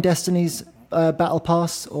silver in Destiny's battle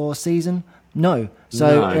pass or season? No.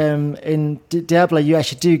 So in Diablo, you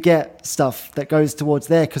actually do get stuff that goes towards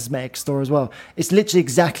their cosmetic store as well. It's literally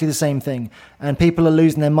exactly the same thing. And people are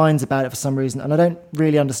losing their minds about it for some reason. And I don't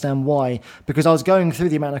really understand why. Because I was going through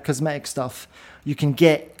the amount of cosmetic stuff you can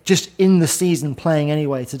get just in the season playing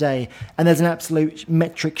anyway today. And there's an absolute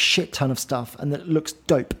metric shit ton of stuff. And that looks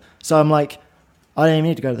dope. So I'm like, I don't even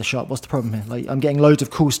need to go to the shop. What's the problem here? Like, I'm getting loads of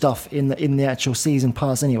cool stuff in the actual season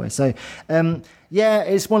pass anyway. So,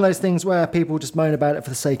 it's one of those things where people just moan about it for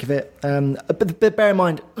the sake of it. But bear in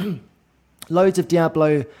mind, loads of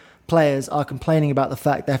Diablo players are complaining about the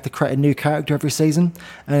fact they have to create a new character every season,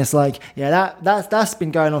 and it's like, yeah, that's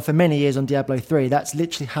been going on for many years on Diablo 3. That's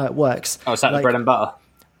literally how it works. Oh, is that the bread and butter?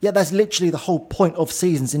 Yeah, that's literally the whole point of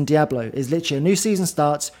seasons in Diablo. Is literally a new season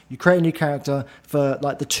starts, you create a new character for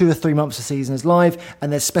like the 2 or 3 months the season is live,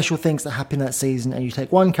 and there's special things that happen that season, and you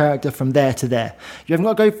take one character from there to there. You haven't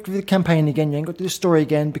got to go through the campaign again, you ain't got to do the story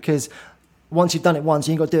again, because once you've done it once,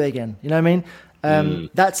 you ain't got to do it again. You know what I mean?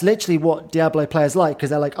 That's literally what Diablo players like, because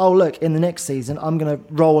they're like, oh, look, in the next season, I'm going to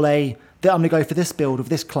I'm going to go for this build of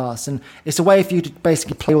this class. And it's a way for you to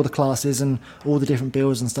basically play all the classes and all the different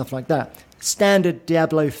builds and stuff like that. Standard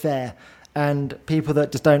Diablo fare. And people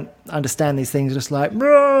that just don't understand these things are just like,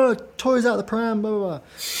 toys out the pram, blah, blah,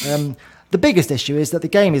 blah. The biggest issue is that the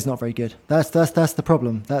game is not very good. That's the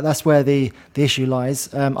problem. That's where the issue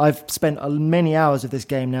lies. I've spent many hours of this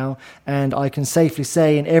game now, and I can safely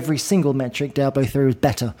say in every single metric, Diablo 3 is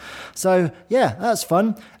better. So yeah, that's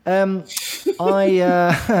fun. I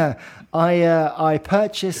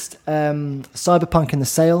purchased Cyberpunk in the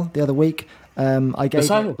sale the other week.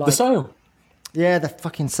 The sale. Yeah, the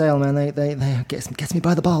fucking sale, man. They gets me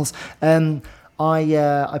by the balls.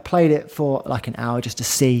 I played it for like an hour just to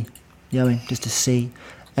see. You know what I mean? Just to see.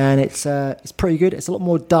 And it's pretty good. It's a lot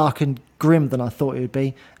more dark and grim than I thought it would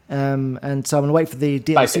be. And so I'm going to wait for the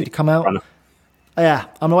DLC to come out. Yeah,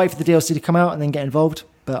 I'm going to wait for the DLC to come out and then get involved.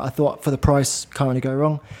 But I thought for the price, can't really go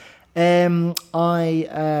wrong. What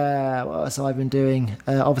else have I been doing?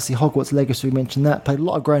 Obviously, Hogwarts Legacy, we mentioned that. Played a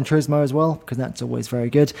lot of Gran Turismo as well, because that's always very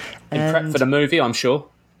good. And prep for the movie, I'm sure.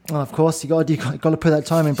 Oh, of course, you got to put that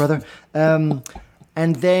time in, brother. And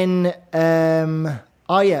then...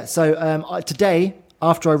 today,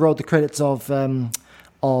 after I rolled the credits of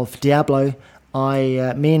Diablo,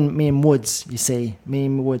 me and Woods, you see, we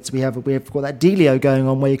have got that dealio going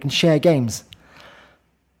on where you can share games.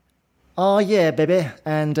 Oh yeah, baby!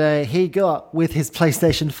 And he got, with his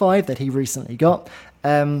PlayStation 5 that he recently got,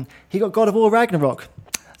 he got God of War Ragnarok.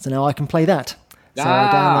 So now I can play that. So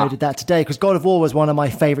I downloaded that today because God of War was one of my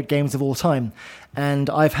favourite games of all time, and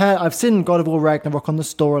I've seen God of War Ragnarok on the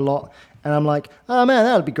store a lot. And I'm like, oh man,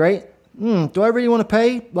 that would be great. Do I really want to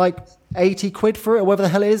pay like 80 quid for it or whatever the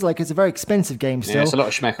hell it is? Like, it's a very expensive game still. Yeah, it's a lot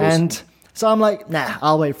of schmeckles. And so I'm like, nah,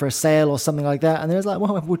 I'll wait for a sale or something like that. And then it's like,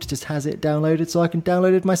 well, Wood just has it downloaded so I can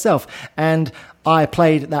download it myself. And I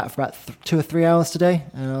played that for about 2 or 3 hours today.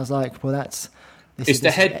 And I was like, well, Is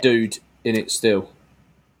the head dude in it still?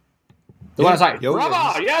 The one's like,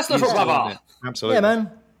 brother! Yes, little brother! Absolutely. Yeah,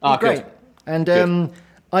 man. Great. Good. And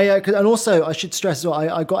and also I should stress as well,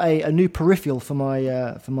 I got a new peripheral for my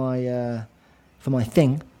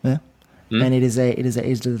thing, yeah? And it is the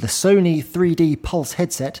Sony 3D Pulse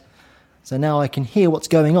headset. So now I can hear what's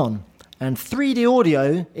going on, and 3D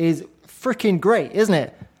audio is freaking great, isn't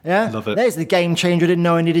it? Yeah, love it. There's the game changer I didn't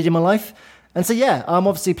know I needed in my life. And so yeah, I'm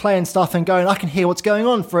obviously playing stuff and going, I can hear what's going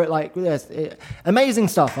on for it. Like, amazing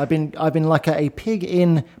stuff. I've been like a pig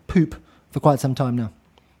in poop for quite some time now.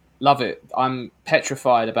 Love it. I'm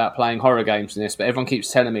petrified about playing horror games in this, but everyone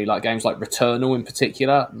keeps telling me like games like Returnal in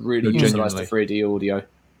particular really utilise the 3D audio.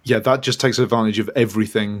 Yeah, that just takes advantage of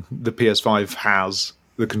everything the PS5 has.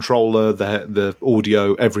 The controller, the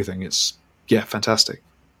audio, everything. It's, fantastic.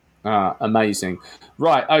 Amazing.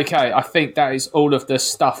 Right, okay. I think that is all of the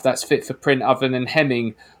stuff that's fit for print other than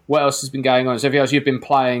Hemming. What else has been going on? Is everything else you've been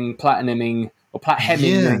playing, platinuming, or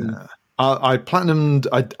Hemming? Yeah. I platinumed.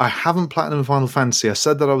 I haven't platinumed Final Fantasy. I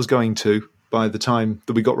said that I was going to by the time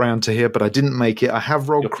that we got round to here, but I didn't make it. I have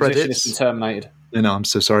rolled credits. Your position has been terminated. No, I'm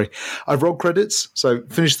so sorry. I've rolled credits, so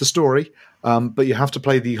finished the story, but you have to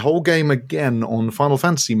play the whole game again on Final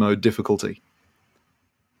Fantasy mode difficulty.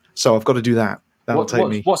 So I've got to do that. That'll take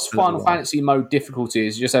me. What's Final Fantasy mode difficulty?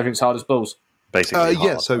 Is it just everything's hard as balls? Basically,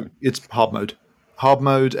 so it's hard mode. Hard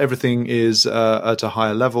mode, everything is at a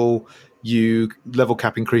higher level. Level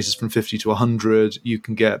cap increases from 50 to 100. You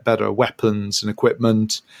can get better weapons and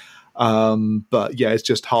equipment. But yeah, it's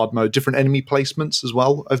just hard mode. Different enemy placements as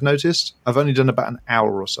well, I've noticed. I've only done about an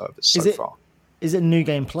hour or so of it so far. Is it New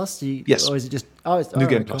Game Plus? Yes. Or is it just... it's New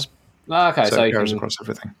Game Plus. Okay, so it goes across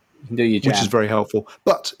everything. You can do your jam. Which is very helpful.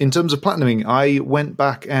 But in terms of platinuming, I went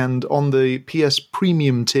back and on the PS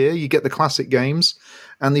Premium tier, you get the classic games,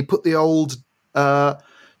 and they put the old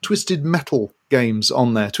Twisted Metal games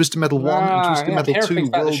on there. Twisted Metal 1 and Twisted Metal 2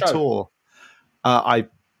 World Tour. I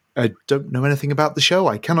don't know anything about the show.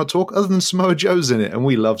 I cannot talk other than Samoa Joe's in it, and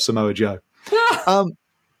we love Samoa Joe.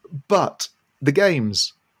 But the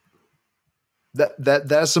games,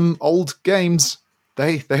 there's some old games.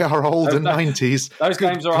 They are old in the 90s. Those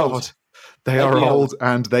games are old. They are old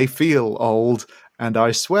and they feel old. And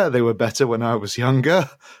I swear they were better when I was younger.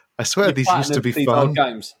 I swear these used to be fun.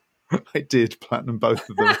 Games. I did platinum both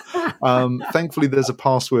of them. Thankfully, there's a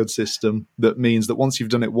password system that means that once you've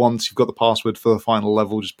done it once, you've got the password for the final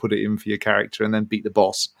level. Just put it in for your character and then beat the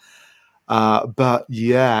boss. But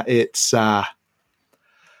yeah, it's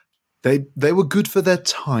they were good for their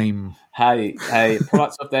time. Hey,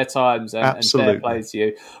 products of their times and fair play to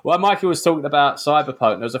you. Well, Mikey was talking about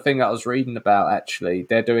Cyberpunk. There was a thing that I was reading about, actually.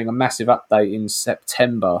 They're doing a massive update in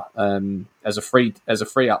September as a free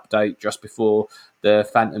update just before the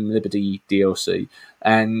Phantom Liberty DLC.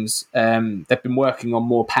 And they've been working on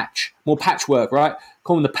more patchwork, right?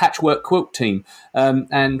 Call them the Patchwork Quilt team.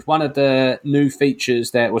 And one of the new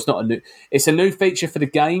features there was it's a new feature for the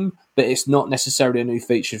game, but it's not necessarily a new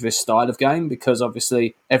feature for this style of game, because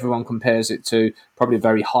obviously everyone compares it to probably a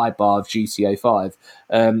very high bar of GTA 5.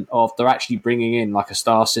 Of they're actually bringing in like a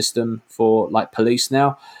star system for like police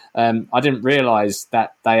now. I didn't realise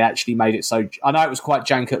that they actually made it so... I know it was quite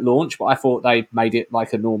jank at launch, but I thought they made it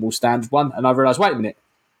like a normal standard one. And I realised, wait a minute,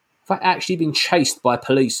 have I actually been chased by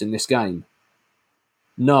police in this game?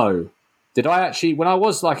 No. Did I actually... When I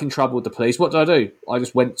was like in trouble with the police, what did I do? I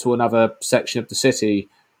just went to another section of the city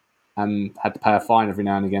and had to pay a fine every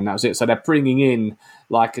now and again. That was it. So they're bringing in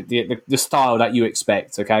like the style that you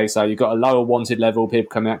expect, okay? So you've got a lower wanted level, people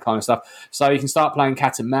coming out, kind of stuff. So you can start playing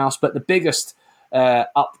cat and mouse. But the biggest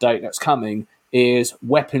update that's coming is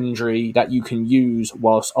weaponry that you can use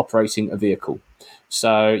whilst operating a vehicle.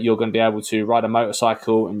 So you're going to be able to ride a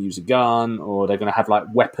motorcycle and use a gun, or they're going to have like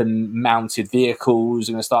weapon-mounted vehicles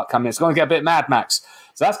and going to start coming. It's going to get a bit Mad Max.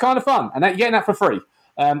 So that's kind of fun. And you're getting that for free.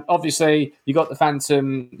 Obviously, you got the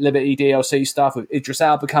Phantom Liberty DLC stuff with Idris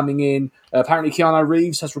Elba coming in. Apparently, Keanu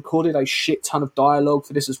Reeves has recorded a shit ton of dialogue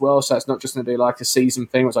for this as well, so it's not just going to be like a season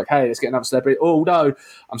thing where it's like, hey, let's get another celebrity. Oh, no,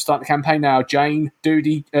 I'm starting a campaign now. Dame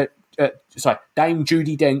Judi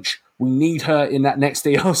Dench. We need her in that next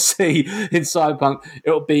DLC in Cyberpunk.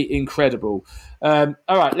 It'll be incredible. All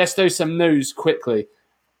right, let's do some news quickly.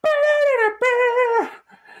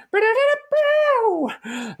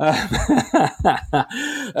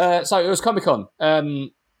 So it was Comic-Con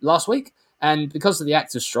last week, and because of the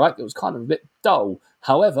actors' strike, it was kind of a bit dull.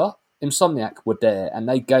 However, Insomniac were there, and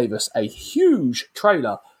they gave us a huge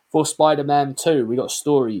trailer for Spider-Man 2. We got a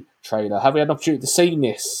story trailer. Have we had an opportunity to see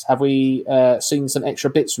this? Have we seen some extra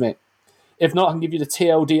bits from it? If not, I can give you the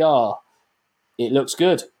TLDR. It looks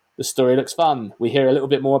good. The story looks fun. We hear a little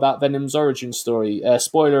bit more about Venom's origin story.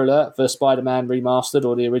 Spoiler alert for Spider-Man Remastered,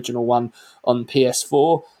 or the original one on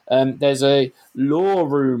PS4. There's a lore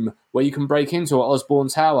room where you can break into at Osborn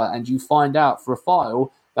Tower, and you find out for a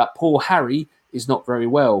file that poor Harry is not very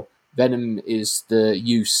well. Venom is the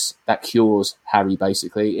use that cures Harry,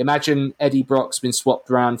 basically. Imagine Eddie Brock's been swapped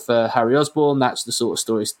around for Harry Osborn. That's the sort of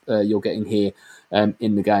stories you're getting here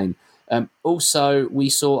in the game. Also, we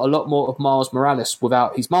saw a lot more of Miles Morales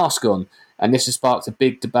without his mask on, and this has sparked a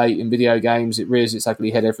big debate in video games. It rears its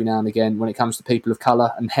ugly head every now and again when it comes to people of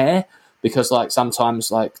colour and hair, because like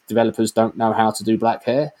sometimes like developers don't know how to do black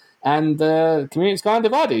hair, and the community's kind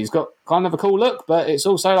of divided. He's got kind of a cool look, but it's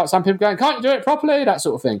also like some people going, can't you do it properly? That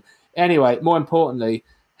sort of thing. Anyway, more importantly,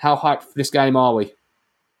 how hyped for this game are we?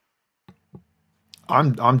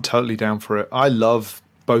 I'm totally down for it. I love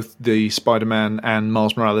both the Spider-Man and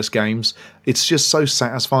Miles Morales games. It's just so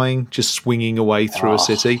satisfying, just swinging away through a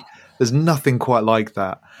city. There's nothing quite like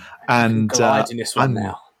that. And in this one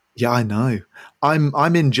now. Yeah, I know.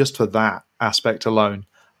 I'm in just for that aspect alone.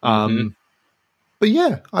 But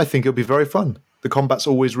yeah, I think it'll be very fun. The combat's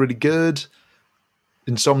always really good.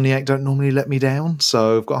 Insomniac don't normally let me down,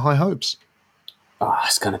 so I've got high hopes. Oh,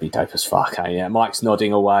 it's going to be dope as fuck, eh? Yeah, Mike's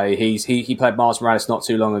nodding away. He played Miles Morales not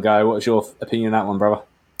too long ago. What was your opinion on that one, brother?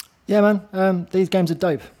 Yeah, man. These games are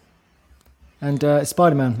dope. And it's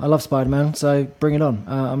Spider-Man. I love Spider-Man, so bring it on.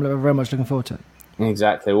 I'm very much looking forward to it.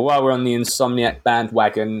 Exactly. Well, while we're on the Insomniac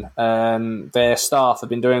bandwagon, their staff have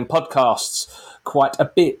been doing podcasts quite a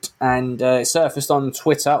bit, and it surfaced on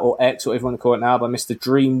Twitter, or X, whatever you want to call it now, by Mr.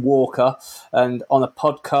 Dream Walker, and on a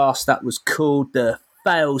podcast that was called the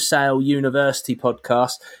Fail Sale University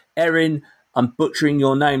podcast. Erin, I'm butchering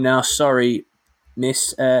your name now, sorry,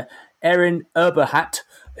 Miss Erin Eberhardt,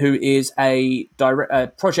 who is a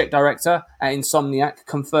project director at Insomniac,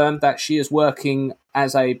 confirmed that she is working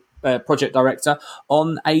as a project director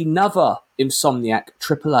on another Insomniac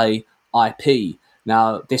AAA IP.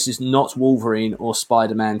 Now, this is not Wolverine or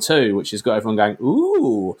Spider-Man 2, which has got everyone going,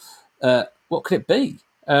 ooh, what could it be?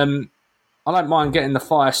 I don't mind getting the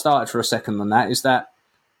fire started for a second on that, is that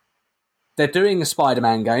they're doing a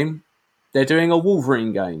Spider-Man game, they're doing a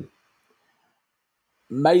Wolverine game.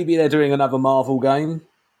 Maybe they're doing another Marvel game.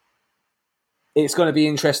 It's going to be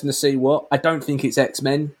interesting to see what. I don't think it's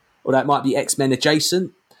X-Men, or that might be X-Men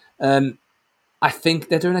adjacent. I think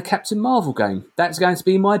they're doing a Captain Marvel game. That's going to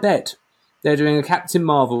be my bet. They're doing a Captain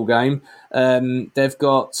Marvel game. They've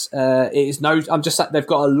got they've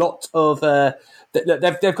got a lot of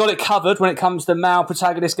they've got it covered when it comes to male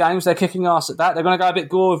protagonist games. They're kicking ass at that. They're going to go a bit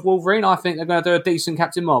gore with Wolverine. I think they're going to do a decent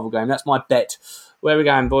Captain Marvel game. That's my bet. Where are we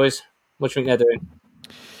going, boys? What do you think they're doing?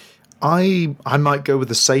 I might go with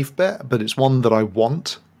a safe bet, but it's one that I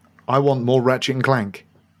want. I want more Ratchet and Clank.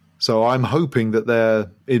 So I'm hoping that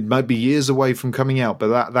it might be years away from coming out,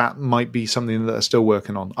 but that might be something that they're still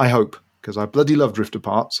working on. I hope, because I bloody love Drift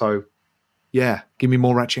Apart. So, yeah, give me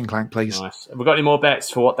more Ratchet and Clank, please. Nice. Have we got any more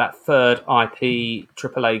bets for what that third IP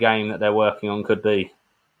AAA game that they're working on could be?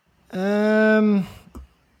 I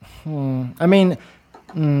mean,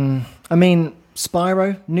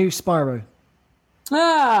 Spyro, new Spyro.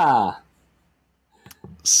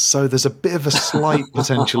 So there's a bit of a slight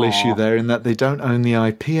potential issue there in that they don't own the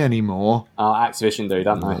IP anymore. Oh, Activision do,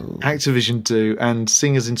 don't they? Activision do, and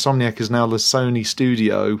seeing as Insomniac is now the Sony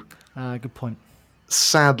studio... good point.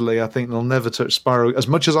 Sadly, I think they'll never touch Spyro. As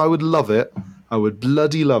much as I would love it, I would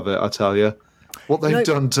bloody love it, I tell you. What they've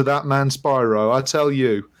done to that man Spyro, I tell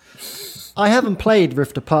you. I haven't played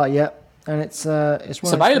Rift Apart yet, and it's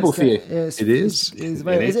available for you. It is.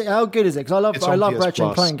 How good is it? Because I love Ratchet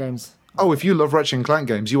and Clank games. Oh, if you love Ratchet and Clank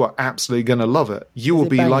games, you are absolutely going to love it. You will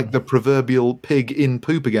be banging? Like the proverbial pig in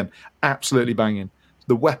poop again. Absolutely banging.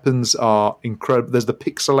 The weapons are incredible. There's the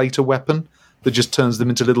pixelator weapon that just turns them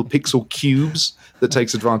into little pixel cubes that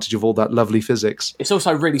takes advantage of all that lovely physics. It's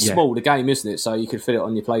also really small, the game, isn't it? So you could fit it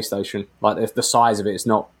on your PlayStation. Like the size of it is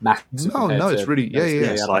not massive. No, it's really... Yeah.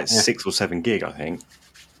 It's like 6 or 7 gig, I think.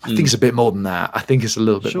 I think it's a bit more than that. I think it's a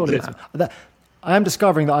little bit more than that. I am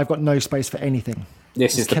discovering that I've got no space for anything.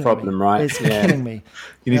 This is the problem, right? It's killing me.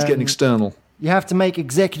 You need to get an external. You have to make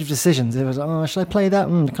executive decisions. It was, should I play that?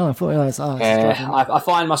 Kind of thought, I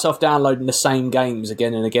find myself downloading the same games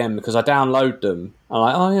again and again because I download them. I'm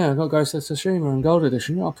like, I've got Ghost of Tsushima and Gold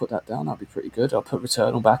Edition. Yeah, I'll put that down. That'll be pretty good. I'll put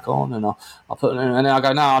Returnal back on and I'll put, and then I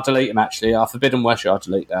go, no, I'll delete them actually. Forbidden West, I'll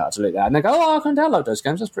delete that. And they go, I can download those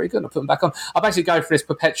games. That's pretty good. I'll put them back on. I basically go for this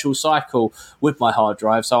perpetual cycle with my hard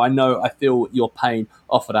drive. So I feel your pain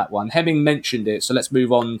off of that one. Hemming mentioned it. So let's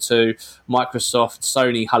move on to Microsoft,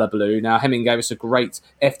 Sony hullabaloo. Now, Hemming gave us a great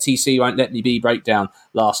FTC Won't Let Me Be breakdown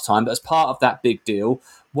last time. But as part of that big deal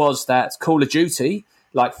was that Call of Duty,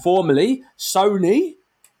 like formerly Sony,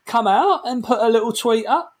 come out and put a little tweet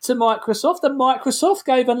up to Microsoft, and Microsoft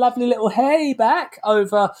gave a lovely little hey back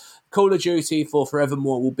over Call of Duty for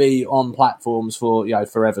forevermore will be on platforms for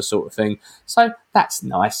forever sort of thing. So that's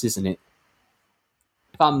nice, isn't it?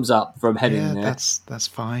 Thumbs up from Hemming there. That's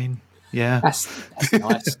fine. Yeah, that's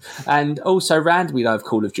nice. And also, randomly though, of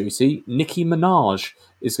Call of Duty, Nicki Minaj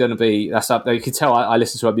is going to be. That's up there. You can tell I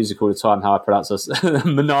listen to her music all the time. How I pronounce this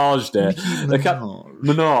Minaj there.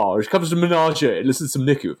 Minaj comes to Minaj and listens to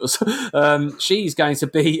Nicki with us. She's going to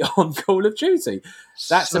be on Call of Duty.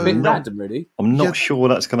 That's a bit random, really. I'm not sure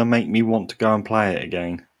that's going to make me want to go and play it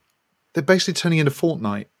again. They're basically turning into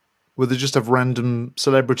Fortnite, where they just have random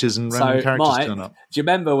celebrities and random characters turn up. Do you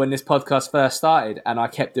remember when this podcast first started and I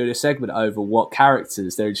kept doing a segment over what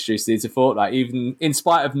characters they're introduced into Fortnite, even in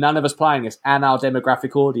spite of none of us playing this and our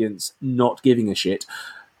demographic audience not giving a shit?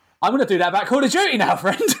 I'm going to do that about Call of Duty now,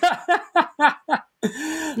 friend. Nice.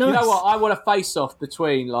 You know what? I want a face-off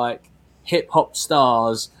between like hip-hop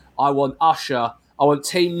stars. I want Usher. I want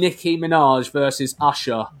Team Nicki Minaj versus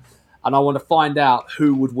Usher. And I want to find out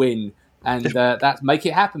who would win. And that make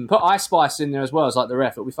it happen. Put Ice Spice in there as well as like the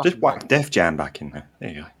ref. It'll be fucking just whack Def Jam back in there. There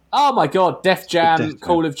you go. Oh my god, Def Jam,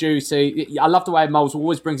 Call of Duty. I love the way Moles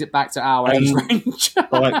always brings it back to our age range.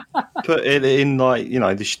 Like, put it in like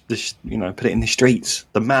put it in the streets.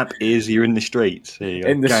 The map is you're in the streets. There you go.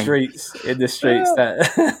 In the streets.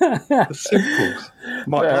 Yeah. Simple.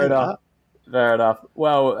 Fair enough.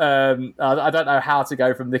 Well, I don't know how to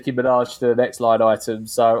go from Nicki Minaj to the next line item,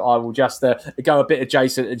 so I will just go a bit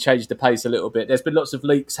adjacent and change the pace a little bit. There's been lots of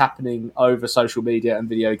leaks happening over social media and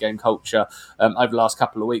video game culture over the last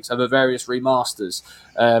couple of weeks over various remasters.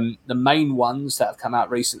 The main ones that have come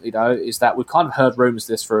out recently, though, is that we've kind of heard rumours of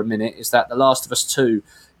this for a minute, is that The Last of Us 2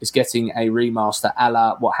 is getting a remaster a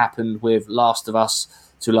la what happened with Last of Us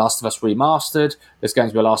to Last of Us Remastered. There's going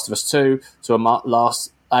to be a Last of Us 2 to a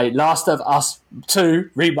Last of Us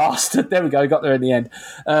 2 remastered. There we go, got there in the end.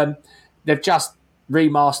 They've just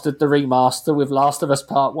remastered the remaster with Last of Us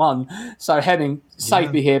Part 1. So, Henning,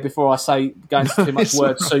 save me here before I say go into too much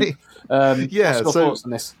word soup. What's your thoughts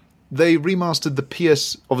on this? They remastered the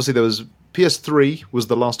PS... Obviously, there was PS3 was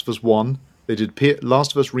The Last of Us 1. They did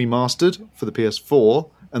Last of Us Remastered for the PS4.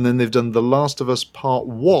 And then they've done The Last of Us Part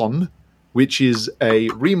 1 which is a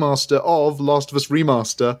remaster of Last of Us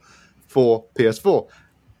Remaster for PS4.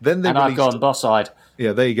 Then I've gone boss-eyed.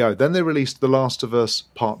 Yeah, there you go. Then they released The Last of Us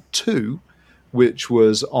Part 2, which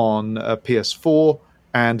was on PS4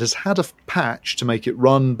 and has had a patch to make it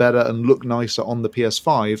run better and look nicer on the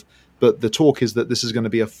PS5. But the talk is that this is going to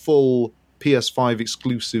be a full PS5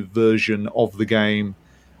 exclusive version of the game,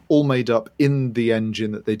 all made up in the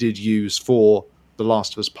engine that they did use for The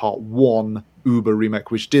Last of Us Part 1 Uber remake,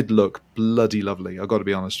 which did look bloody lovely, I've got to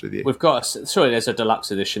be honest with you. Surely there's a deluxe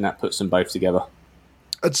edition that puts them both together.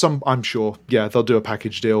 I'm sure. Yeah, they'll do a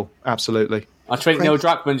package deal. Absolutely. I think Neil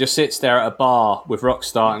Druckmann just sits there at a bar with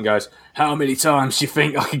Rockstar and goes, "How many times do you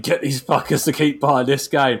think I can get these fuckers to keep buying this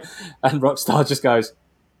game?" And Rockstar just goes,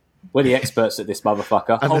 "We're the experts at this,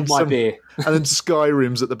 motherfucker. Hold my beer." And then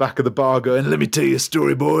Skyrim's at the back of the bar going, "Let me tell you a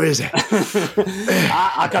story, boys.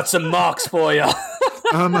 I got some marks for you.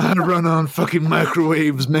 I'm going to run on fucking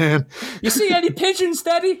microwaves, man. You see any pigeons,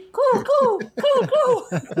 Daddy? Cool.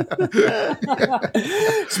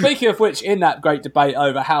 Speaking of which, in that great debate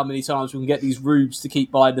over how many times we can get these rubes to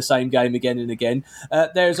keep buying the same game again and again,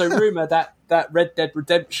 there's a rumour that Red Dead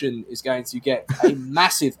Redemption is going to get a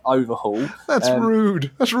massive overhaul. That's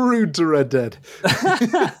rude. That's rude to Red Dead.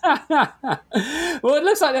 Well, it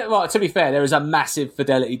looks like, to be fair, there is a massive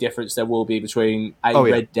fidelity difference there will be between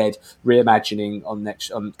Red Dead reimagining on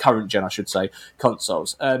current gen, I should say,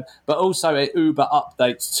 consoles, but also a Uber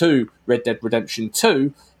update to Red Dead Redemption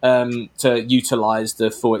 2 to utilise the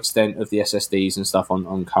full extent of the SSDs and stuff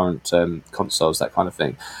on current consoles, that kind of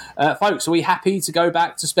thing. Folks, are we happy to go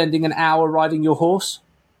back to spending an hour riding your horse?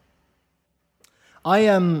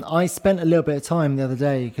 I spent a little bit of time the other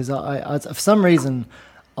day because I for some reason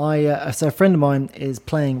so a friend of mine is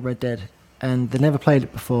playing Red Dead and they've never played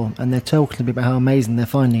it before, and they're talking to me about how amazing they're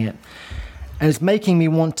finding it, and it's making me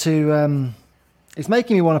want to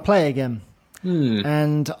play again.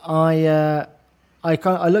 And I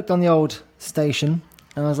looked on the old station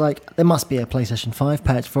and I was like, there must be a PlayStation 5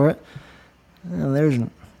 patch for it. No, there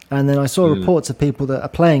isn't. And then I saw reports of people that are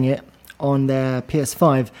playing it on their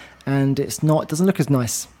PS5, and it doesn't look as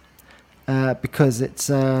nice because it's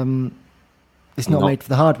not made for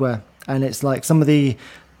the hardware, and it's like some of the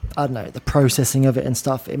the processing of it and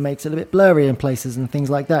stuff, it makes it a bit blurry in places and things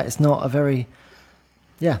like that. It's not a very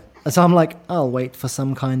so I'm like, I'll wait for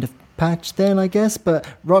some kind of patch then, I guess. But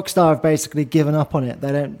Rockstar have basically given up on it.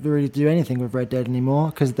 They don't really do anything with Red Dead anymore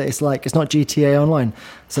because it's not GTA Online,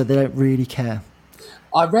 so they don't really care.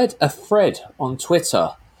 I read a thread on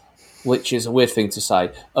Twitter, which is a weird thing to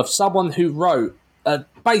say, of someone who wrote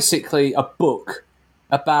basically a book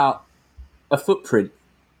about a footprint,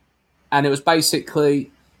 and it was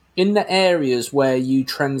basically in the areas where you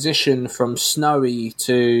transition from snowy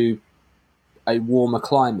to a warmer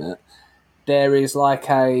climate, there is like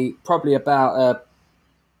probably about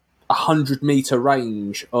a 100-meter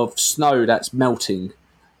range of snow that's melting,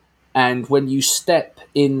 and when you step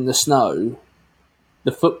in the snow,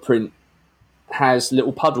 the footprint has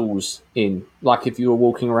little puddles in, like if you were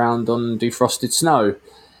walking around on defrosted snow,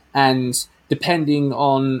 and depending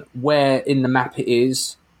on where in the map it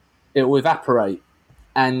is, it will evaporate,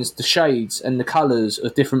 and the shades and the colours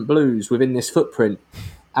of different blues within this footprint.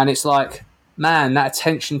 And it's like, man, that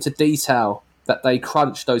attention to detail that they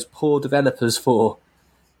crunched those poor developers for,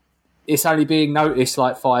 it's only being noticed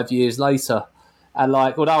like 5 years later. And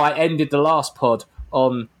like, although I ended the last pod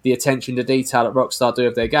on the attention to detail that Rockstar do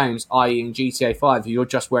of their games, i.e. in GTA 5, you're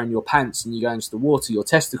just wearing your pants and you go into the water, your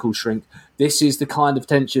testicles shrink. This is the kind of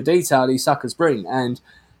attention to detail these suckers bring. And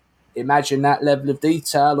imagine that level of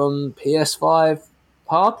detail on PS5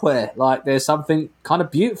 hardware. Like, there's something kind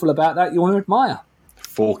of beautiful about that you want to admire.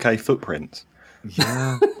 4K footprints.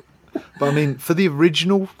 Yeah. But I mean, for the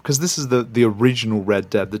original, because this is the original Red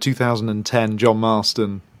Dead, the 2010 John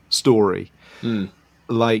Marston story,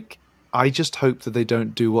 like, I just hope that they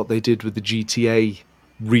don't do what they did with the GTA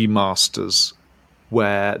remasters,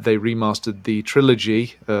 where they remastered the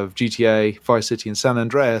trilogy of GTA, Vice City, and San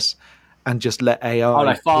Andreas, and just let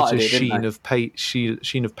AI put a sheen of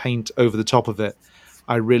paint over the top of it.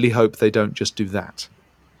 I really hope they don't just do that.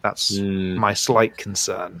 That's my slight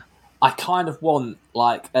concern. I kind of want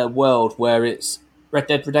like a world where it's Red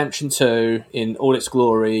Dead Redemption 2 in all its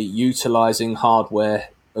glory, utilising hardware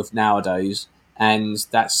of nowadays, and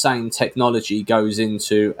that same technology goes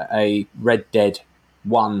into a Red Dead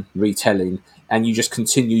 1 retelling, and you just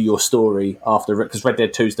continue your story after, because Red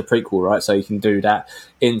Dead 2 is the prequel, right? So you can do that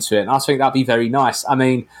into it. And I think that'd be very nice. I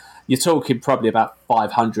mean, you're talking probably about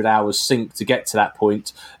 500 hours sync to get to that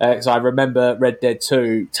point. Because I remember Red Dead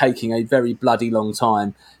 2 taking a very bloody long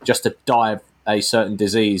time just to dive a certain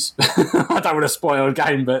disease. I don't want to spoil a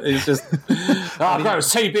game, but it's just no,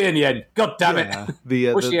 it's TB in the end. God damn it!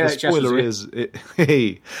 The spoiler is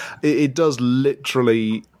it does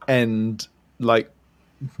literally end like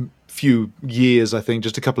few years, I think,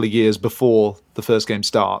 just a couple of years before the first game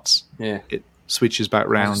starts. Yeah, it switches back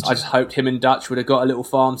round. I just hoped him and Dutch would have got a little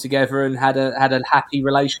farm together and had a happy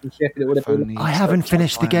relationship, and it would have been. I haven't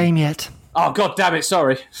finished the game yet. Oh God damn it!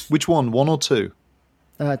 Sorry. Which one? 1 or 2?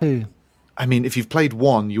 2. I mean, if you've played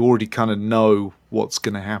 1, you already kind of know what's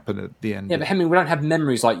going to happen at the end. Yeah, but Hemming, we don't have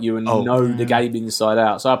memories like you and know the game inside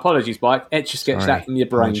out. So apologies, Mike. Etch-a-sketch that from your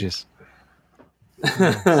brain.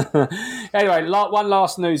 Anyway, one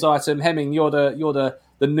last news item. Hemming, you're the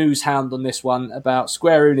news hound on this one about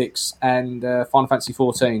Square Enix and Final Fantasy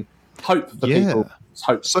 14. Hope for people.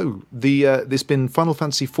 Hope. So there's been Final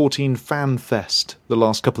Fantasy 14 Fan Fest the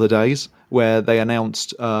last couple of days, where they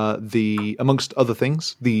announced amongst other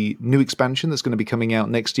things, the new expansion that's going to be coming out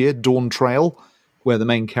next year, Dawn Trail, where the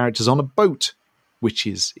main character's on a boat, which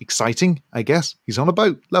is exciting, I guess. He's on a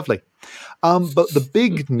boat. Lovely. But the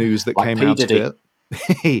big news that came out of it,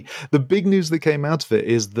 the big news that came out of it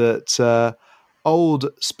is that old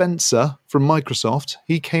Spencer from Microsoft,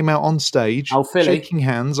 he came out on stage, shaking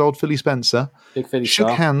hands, old Philly Spencer, Big Philly shook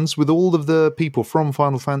star. hands with all of the people from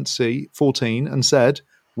Final Fantasy 14 and said,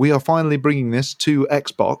 "We are finally bringing this to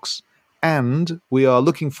Xbox, and we are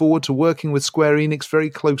looking forward to working with Square Enix very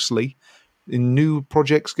closely in new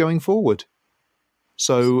projects going forward."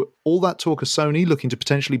 So all that talk of Sony looking to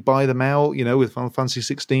potentially buy them out, with Final Fantasy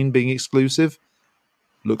 16 being exclusive,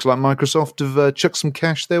 looks like Microsoft have chucked some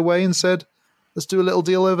cash their way and said, let's do a little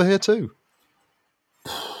deal over here too.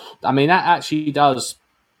 I mean, that actually does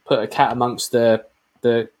put a cat amongst the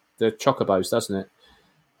chocobos, doesn't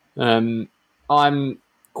it? I'm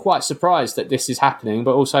quite surprised that this is happening,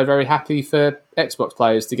 but also very happy for Xbox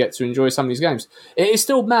players to get to enjoy some of these games. It is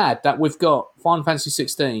still mad that we've got Final Fantasy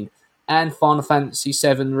 16 and Final Fantasy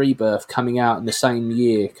 7 Rebirth coming out in the same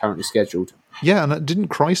year currently scheduled. Yeah, and didn't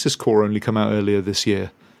Crisis Core only come out earlier this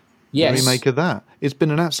year? Yes. The remake of that. It's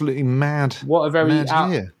been an absolutely mad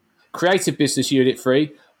year. Creative business unit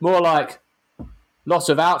free. More like lots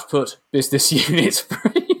of output business units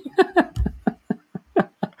free.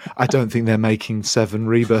 I don't think they're making 7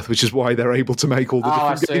 Rebirth, which is why they're able to make all the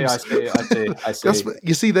different games. I see.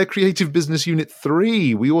 You see, they're Creative Business Unit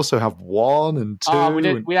 3. We also have 1 and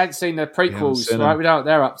 2. We hadn't seen the prequels, right? We know what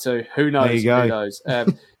they're up to. Who knows? There you go. Who knows?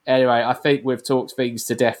 Anyway, I think we've talked things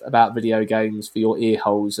to death about video games for your ear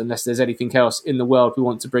holes, unless there's anything else in the world we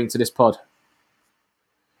want to bring to this pod.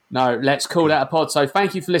 No, let's call that a pod. So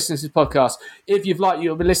thank you for listening to this podcast. If you've liked what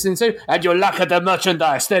you've been listening to and you like the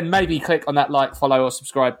merchandise, then maybe click on that like, follow or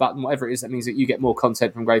subscribe button, whatever it is. That means that you get more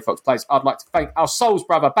content from Grey Fox Plays. I'd like to thank our Souls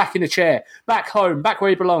brother back in the chair, back home, back where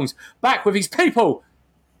he belongs, back with his people.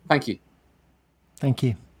 Thank you. Thank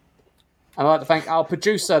you. And I'd like to thank our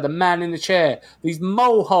producer, the man in the chair, the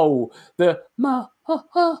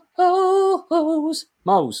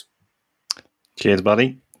moles. Cheers,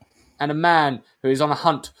 buddy. And a man who is on a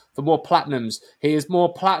hunt for more platinums. He is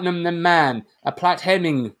more platinum than man. A Plat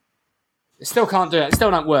Hemming. Still can't do it. It still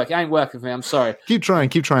don't work. It ain't working for me. I'm sorry. Keep trying. I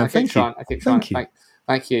keep trying.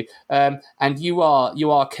 Thank you. And you are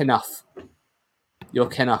Knuff. You're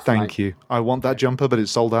Knuff. Thank you. I want that jumper, but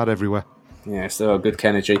it's sold out everywhere. Yeah, still a good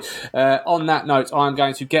Kenergy. On that note, I'm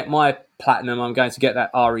going to get my platinum. I'm going to get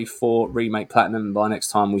that RE4 remake platinum by next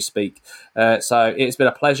time we speak. So it's been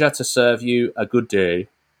a pleasure to serve you. A good day.